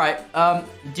 Yeah. All right.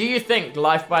 Do you think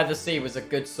 "Life by the Sea" was a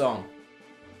good song?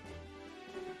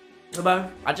 Hello?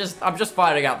 I'm just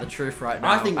finding out the truth right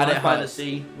now. I think and Life it by the hurts.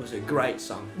 Sea was a great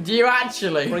song. Do you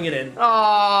actually? Bring it in.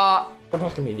 Aww. Stop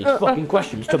asking me these fucking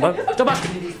questions, Tomo. Stop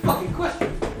asking me these fucking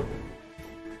questions.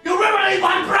 You're ruining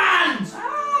my brand!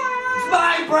 It's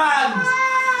my brand!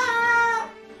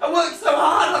 I worked so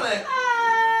hard on it!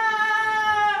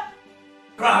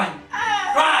 Cry!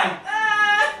 Cry!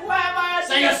 Why am I?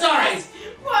 Say you're sorry!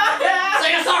 What?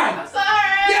 Say you're sorry! I'm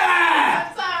sorry. Yeah!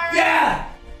 I'm sorry.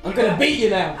 Yeah! I'm gonna beat you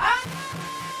now.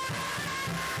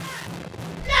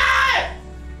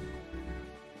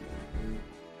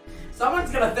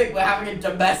 think we're having a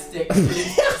domestic.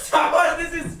 Someone,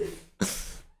 this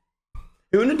is.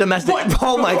 Who in a domestic? What?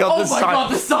 Oh my god! Oh my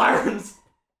god! The sirens.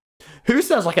 Who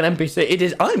sounds like an NPC? It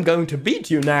is. I'm going to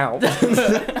beat you now.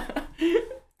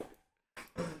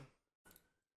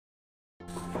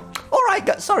 All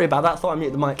right. Sorry about that. Thought I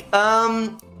muted the mic.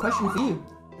 Question for you.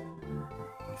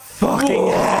 Fucking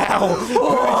hell!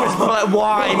 Just like,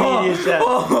 why media shit?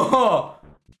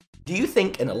 Do you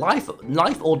think in a life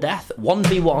or death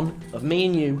 1v1 of me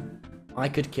and you, I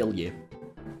could kill you?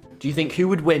 Do you think who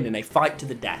would win in a fight to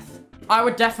the death? I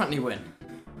would definitely win.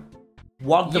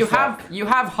 What the fuck? You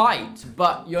have height,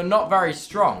 but you're not very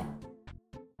strong.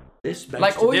 This begs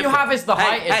like to all differ. you have is the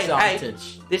height Hey,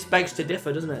 advantage. this begs to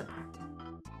differ, doesn't it?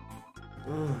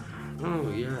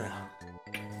 Oh yeah.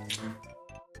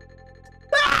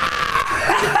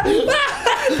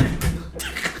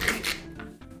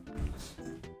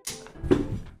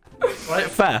 Right,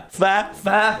 fair.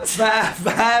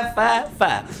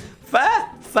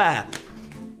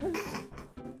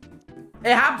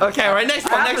 It happens. Okay, right, next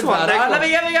one. Let me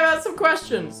give out some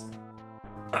questions.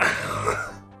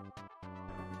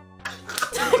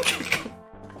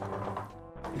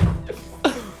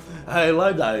 Hey,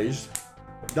 Lodos.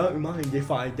 Don't mind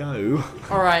if I do.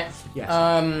 Alright. Yes.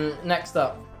 Next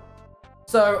up.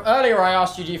 So, earlier I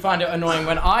asked you, do you find it annoying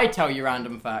when I tell you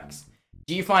random facts?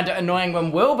 Do you find it annoying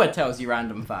when Wilbur tells you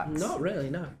random facts? Not really,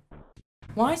 no.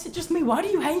 Why is it just me? Why do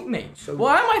you hate me? So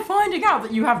why am I finding out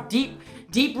that you have deep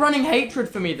running hatred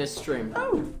for me this stream?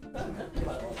 Oh.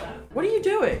 What are you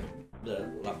doing? The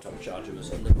laptop charger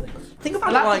was on the thing. Think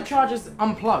about Laptop it like charger's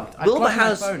unplugged. I Wilbur plugged my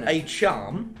has phone in. a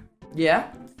charm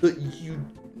Yeah? that you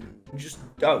just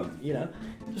don't, you know?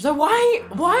 So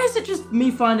why is it just me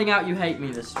finding out you hate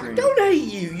me this stream? I don't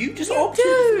hate you. You just You opted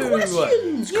do.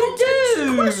 questions. You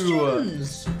do.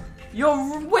 Questions.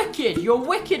 You're wicked. You're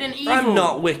wicked and evil. I'm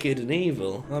not wicked and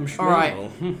evil. I'm sure. All right.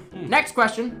 Next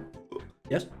question.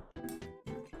 Yes.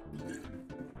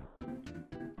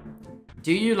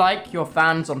 Do you like your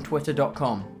fans on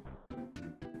Twitter.com?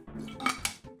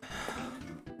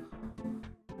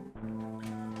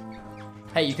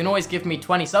 Hey, you can always give me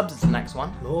 20 subs as the next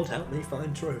one. Lord help me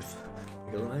find truth.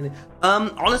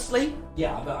 Honestly,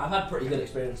 yeah, I've had pretty good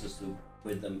experiences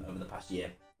with them over the past year.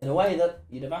 In a way that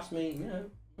you'd have asked me,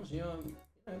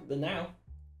 but now,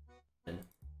 and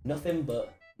nothing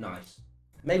but nice.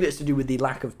 Maybe it's to do with the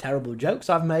lack of terrible jokes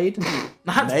I've made.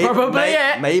 That's probably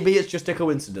it. Maybe it's just a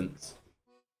coincidence.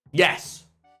 Yes.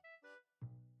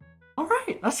 All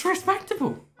right, that's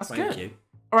respectable. That's good. Thank you.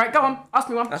 All right, go on. Ask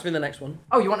me one. Ask me the next one.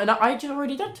 Oh, you want another? I just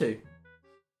already did two.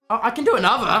 Oh, I can do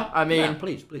another. I mean, Yeah,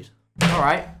 please. all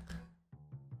right.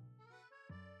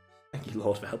 Thank you,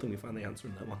 Lord, for helping me find the answer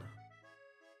in that one.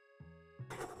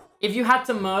 If you had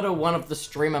to murder one of the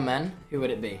streamer men, who would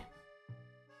it be?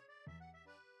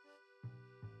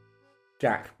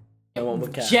 Jack. No one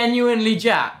would care. Genuinely,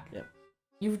 Jack. Yep.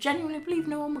 You genuinely believe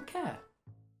no one would care?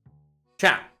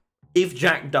 Chat. If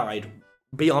Jack died,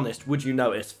 be honest, would you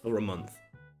notice for a month?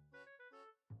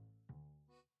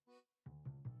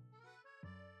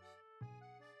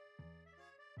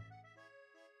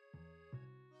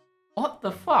 What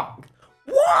the fuck?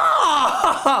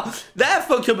 Whoa! They're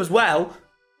fucked up as well.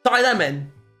 Tie them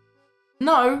in.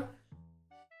 No.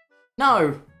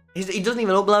 No. He doesn't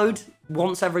even upload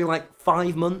once every like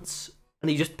 5 months,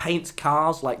 and he just paints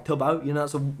cars like Tubbo. You know,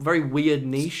 it's a very weird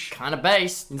niche. Kind of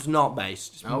based. It's not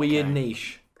based. It's Okay. weird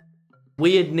niche.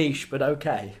 Weird niche, but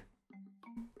okay.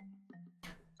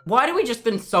 Why do we just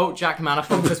insult Jack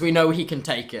Manifold because we know he can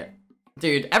take it?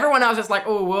 Dude, everyone else is like,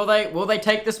 oh, will they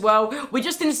take this well? We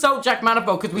just insult Jack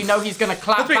Manifold because we know he's gonna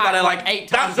clap back like 8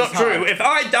 times. That's not true. If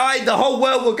I died, the whole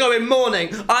world will go in mourning.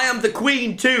 I am the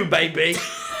queen too, baby.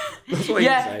 That's what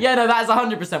Yeah, no, that is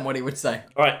 100% what he would say.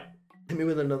 All right, hit me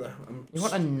with another. You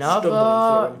want stumbling another?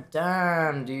 through 'em.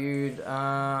 Damn, dude.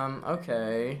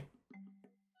 Okay.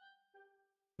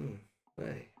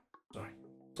 Hey, sorry.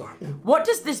 What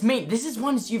does this mean? This is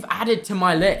ones you've added to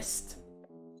my list.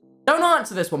 Don't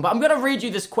answer this one, but I'm gonna read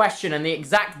you this question and the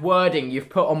exact wording you've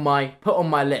put on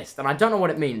my list, and I don't know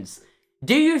what it means.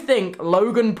 Do you think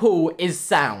Logan Paul is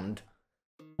sound?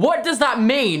 What does that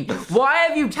mean? Why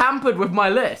have you tampered with my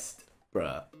list?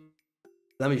 Bruh.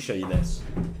 Let me show you this.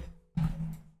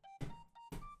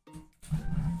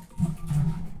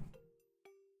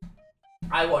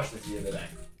 I watched this the other day.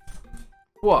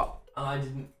 What? And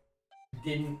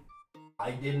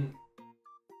I didn't.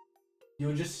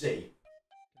 You'll just see.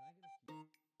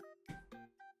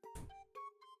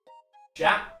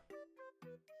 Chat,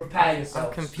 prepare yourself.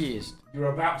 I'm confused.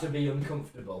 You're about to be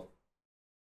uncomfortable.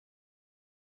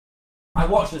 I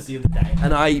watched this the other day,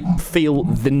 and I feel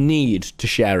the need to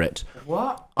share it.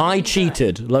 What? I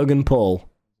cheated, Logan Paul.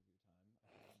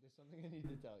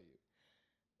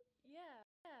 Yeah.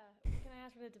 Can I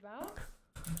ask what it's about?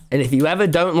 And if you ever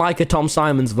don't like a Tom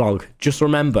Simons vlog, just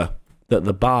remember that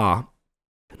the bar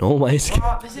can always...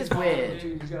 Oh, this is weird.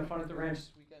 You got fun at the ranch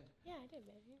this weekend? Yeah, I did,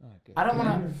 baby. Oh, good. I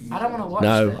don't wanna watch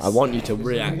No, this. I want you to I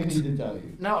react. need to tell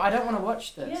you. No, I don't wanna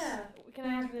watch this. Yeah. Can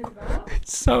I ask what it's about?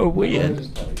 It's so weird.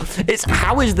 It's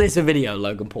how is this a video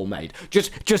Logan Paul made?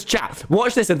 Just chat.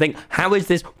 Watch this and think, how is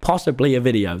this possibly a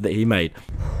video that he made?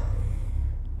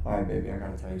 Alright, baby, I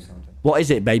gotta tell you something. What is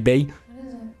it, baby? What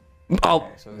is it? Oh,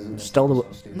 Okay, so isn't this still the...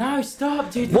 so stupid? No, stop,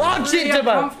 dude. Watch It's really it,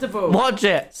 Timbo. uncomfortable. Watch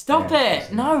it. Stop Yeah,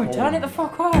 it. No, turn it the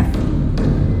fuck off.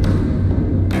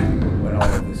 When all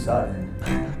of a sudden,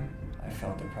 I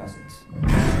felt a presence.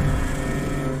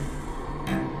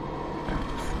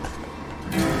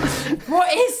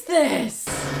 What is this?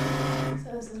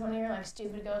 So this is one of your like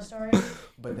stupid ghost stories?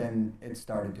 But then it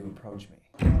started to approach me.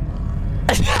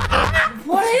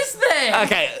 What is this?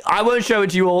 Okay, I won't show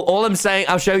it to you all. All I'm saying,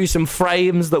 I'll show you some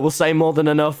frames that will say more than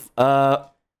enough.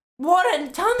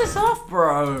 What? Turn this off,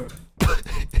 bro.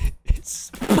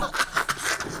 It's...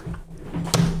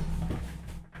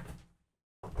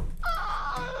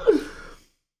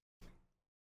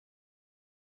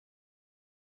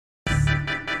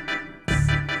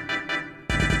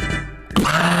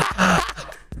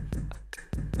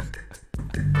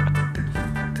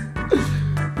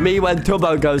 Me when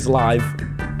Tubbo goes live.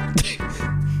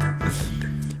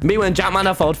 Me when Jack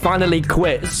Manifold finally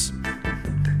quits.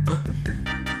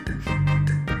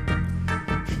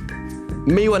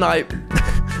 Me when I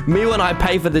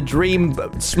pay for the Dream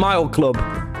Smile Club.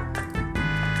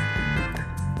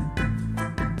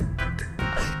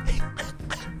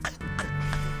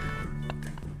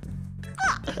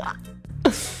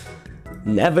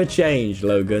 Never change,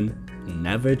 Logan.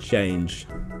 Never change.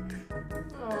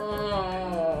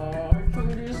 Oh, can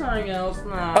we do something else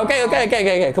now?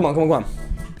 Okay. Come on.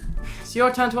 It's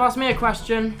your turn to ask me a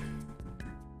question.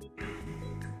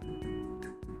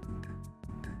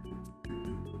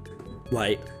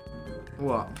 Wait.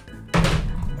 What?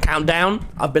 Countdown.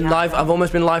 I've been live. I've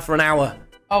almost been live for an hour.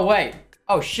 Oh, wait.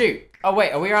 Oh, shoot. Oh,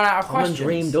 wait. Are we run out of Common questions?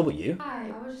 Dream W. Hi,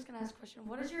 I was just gonna ask a question.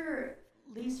 What is your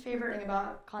least favorite thing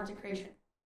about content creation?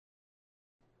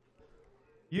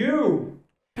 You!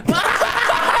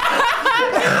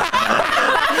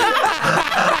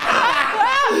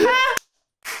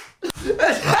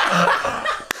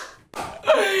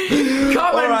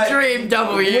 Common Dream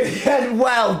W.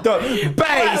 Well done.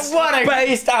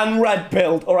 Based and red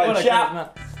pilled. All What right, a chat. great man.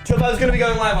 Tubbo's gonna be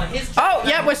going live on his channel. Oh,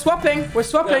 yeah, we're swapping. We're We're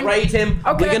swapping. gonna rate him.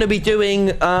 Okay. We're gonna be doing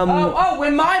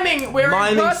We're miming. We're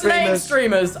Miming impersonating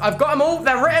streamers. I've got them all.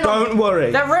 They're written on. Don't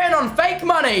worry. They're written on fake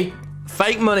money.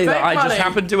 Fake money that Fake I just money.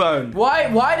 happen to own.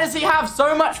 Why does he have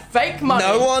so much fake money?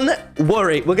 No one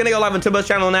worry. We're gonna go live on Tubbo's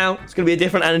channel now. It's gonna be a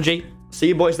different energy. See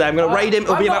you boys there. I'm gonna rate him.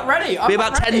 It'll I'm be not about ready. I'm be not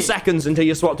about 10 ready. seconds until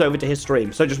you're swapped over to his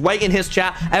stream. So just wait in his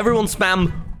chat. Everyone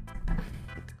spam.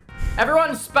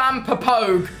 Everyone spam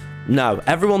Papogue. No,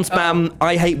 everyone spam.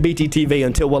 I hate BTTV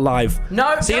until we're live.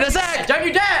 No. See you in a don't sec. Don't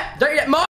you dare. Don't you dare.